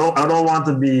problem. I don't want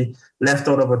to be left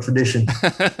out of a tradition.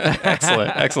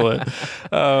 Excellent.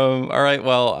 All right.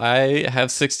 Well, I have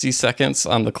 60 seconds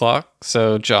on the clock.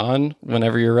 So, John,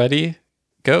 whenever you're ready,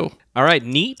 go. All right.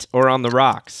 Neat or on the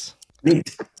rocks?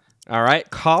 Neat. All right.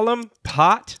 Column,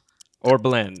 pot, or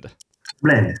blend?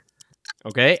 Blend.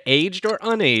 Okay. Aged or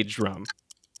unaged rum?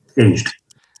 Aged.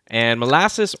 And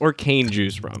molasses or cane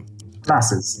juice rum?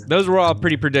 Molasses. Those were all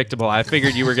pretty predictable. I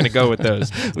figured you were going to go with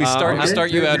those. We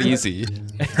start you out easy.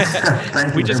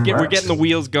 We're getting the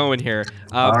wheels going here.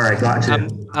 All right, gotcha.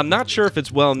 I'm not sure if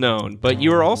it's well known, but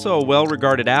you are also a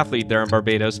well-regarded athlete there in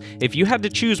Barbados. If you had to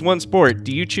choose one sport,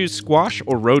 do you choose squash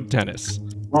or road tennis?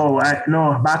 Oh,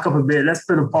 no, back up a bit. Let's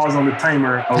put a pause on the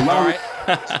timer. All right.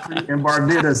 In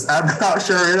Barbados. I'm not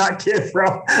sure where that came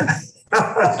from.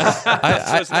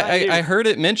 I heard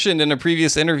it mentioned in a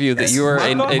previous interview that you are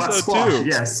a squash.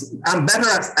 Yes,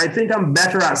 I think I'm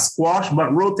better at squash,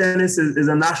 but road tennis is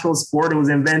a national sport. It was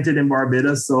invented in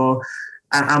Barbados, so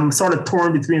I'm sort of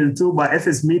torn between the two. But if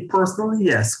it's me personally,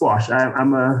 yes, squash.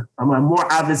 I'm a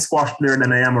more avid squash player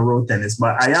than I am a road tennis,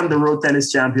 but I am the road tennis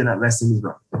champion at West Indies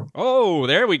Rum. Oh,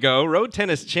 there we go. Road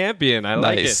tennis champion. I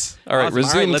like it. All right, awesome.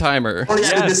 Resume timer. Oh, yeah,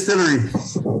 yes. At the distillery.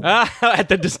 At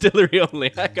the distillery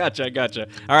only. I gotcha.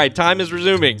 All right, time is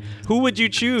resuming. Who would you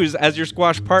choose as your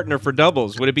squash partner for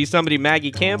doubles? Would it be somebody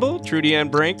Maggie Campbell, Trudy Ann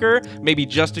Branker, maybe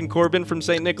Justin Corbin from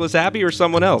St. Nicholas Abbey, or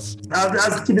someone else?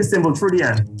 I'll keep it simple, Trudy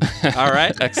Ann. All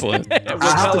right. Excellent. I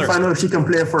have to find out if she can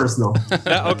play first, though.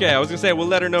 Okay, I was going to say, we'll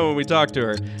let her know when we talk to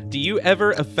her. Do you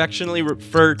ever affectionately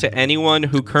refer to anyone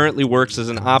who currently works as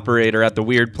an operator at the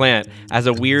Weird Plant as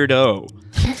a weirdo?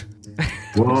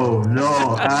 Whoa,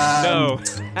 no. No.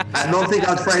 I don't think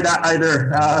I'll try that either.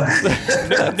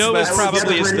 No is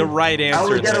probably the right answer. I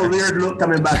would get a weird look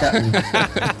coming back at me.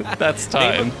 That's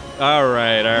time. All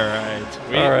right.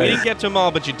 We didn't get to them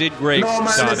all, but you did great. No,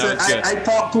 man, Don, listen, I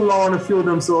talked too long on a few of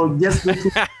them, so just go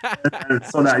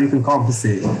so that you can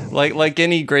compensate. Like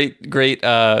any great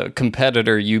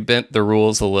competitor, you bent the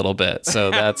rules a little bit.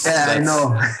 So that's I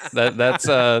know.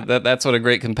 That's what a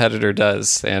great competitor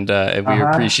does, and we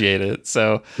appreciate it. So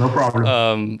no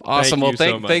problem. Awesome.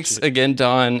 Thanks again,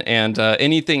 Don. And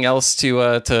anything else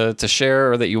to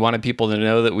share or that you wanted people to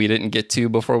know that we didn't get to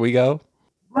before we go?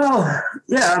 Well,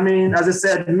 yeah, I mean, as I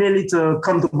said, mainly to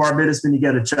come to Barbados when you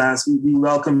get a chance. We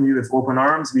welcome you with open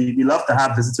arms. We love to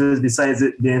have visitors besides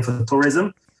it being for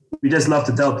tourism. We just love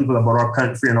to tell people about our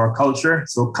country and our culture.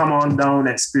 So come on down,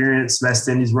 experience West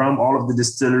Indies rum, all of the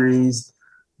distilleries,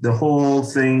 the whole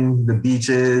thing, the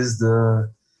beaches,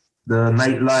 the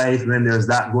nightlife, when there's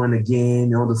that going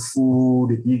again, the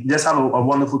food. You just have a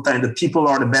wonderful time. The people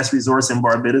are the best resource in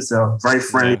Barbados. They're very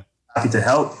friendly, happy to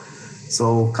help.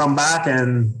 So come back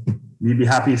and we'd be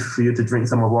happy for you to drink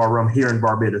some of our rum here in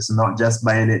Barbados and not just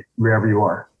buying it wherever you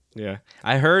are. Yeah.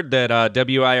 I heard that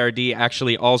WIRD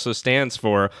actually also stands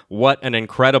for What an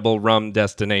Incredible Rum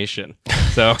Destination.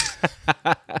 So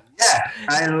Yeah,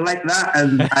 I like that,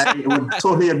 and I would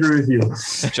totally agree with you.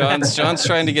 John's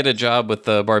trying to get a job with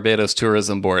the Barbados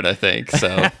Tourism Board, I think.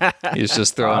 So he's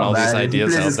just throwing all these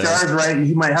ideas out there. Cards right,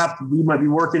 he might be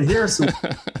working here soon.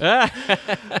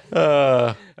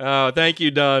 Oh, thank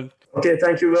you, Don. Okay,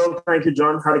 thank you, Will. Thank you,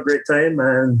 John. Had a great time,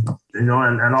 and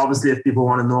and obviously, if people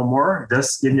want to know more,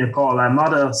 just give me a call. I'm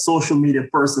not a social media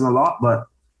person a lot, but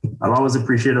I'll always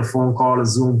appreciate a phone call, a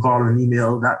Zoom call, an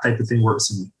email. That type of thing works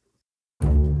for me.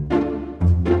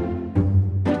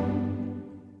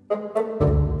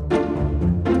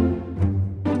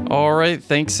 All right,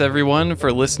 thanks everyone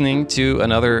for listening to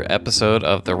another episode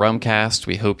of the Rumcast.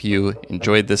 We hope you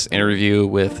enjoyed this interview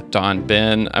with Don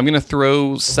Benn. I'm going to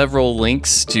throw several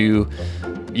links to,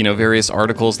 various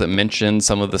articles that mention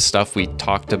some of the stuff we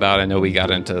talked about. I know we got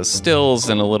into stills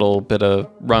and a little bit of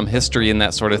rum history and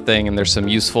that sort of thing, and there's some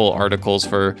useful articles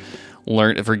for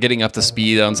getting up to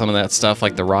speed on some of that stuff,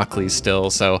 like the Rockley still.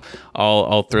 So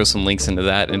I'll throw some links into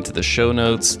that into the show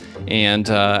notes. And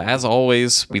as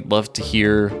always, we'd love to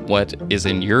hear what is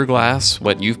in your glass,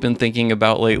 what you've been thinking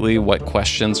about lately, what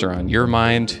questions are on your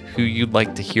mind, who you'd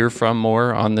like to hear from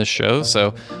more on this show.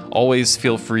 So always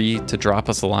feel free to drop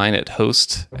us a line at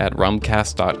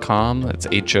host@rumcast.com. That's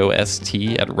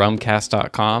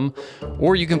HOST@rumcast.com.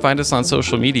 Or you can find us on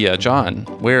social media. John,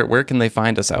 where can they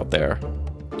find us out there?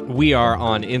 We are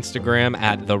on Instagram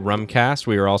at The Rumcast.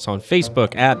 We are also on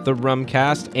Facebook at The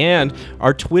Rumcast. And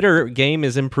our Twitter game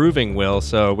is improving, Will.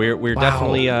 So we're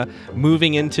definitely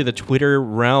moving into the Twitter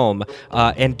realm.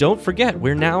 And don't forget,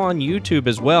 we're now on YouTube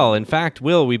as well. In fact,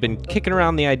 Will, we've been kicking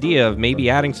around the idea of maybe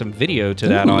adding some video to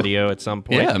that audio at some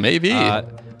point. Yeah, maybe.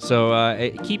 So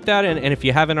keep that in, and if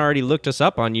you haven't already looked us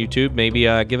up on YouTube, maybe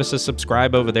give us a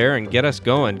subscribe over there and get us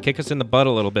going. Kick us in the butt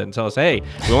a little bit and tell us, hey,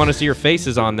 we want to see your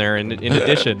faces on there. In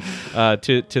addition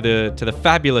to the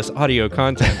fabulous audio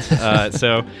content.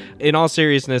 So in all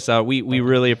seriousness, we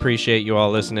really appreciate you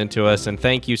all listening to us, and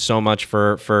thank you so much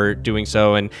for doing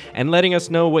so and letting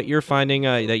us know what you're finding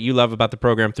that you love about the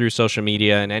program through social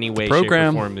media in any way, shape,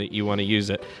 or form that you want to use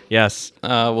it. Yes.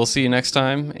 We'll see you next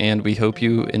time, and we hope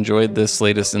you enjoyed this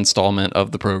latest installment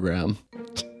of the program.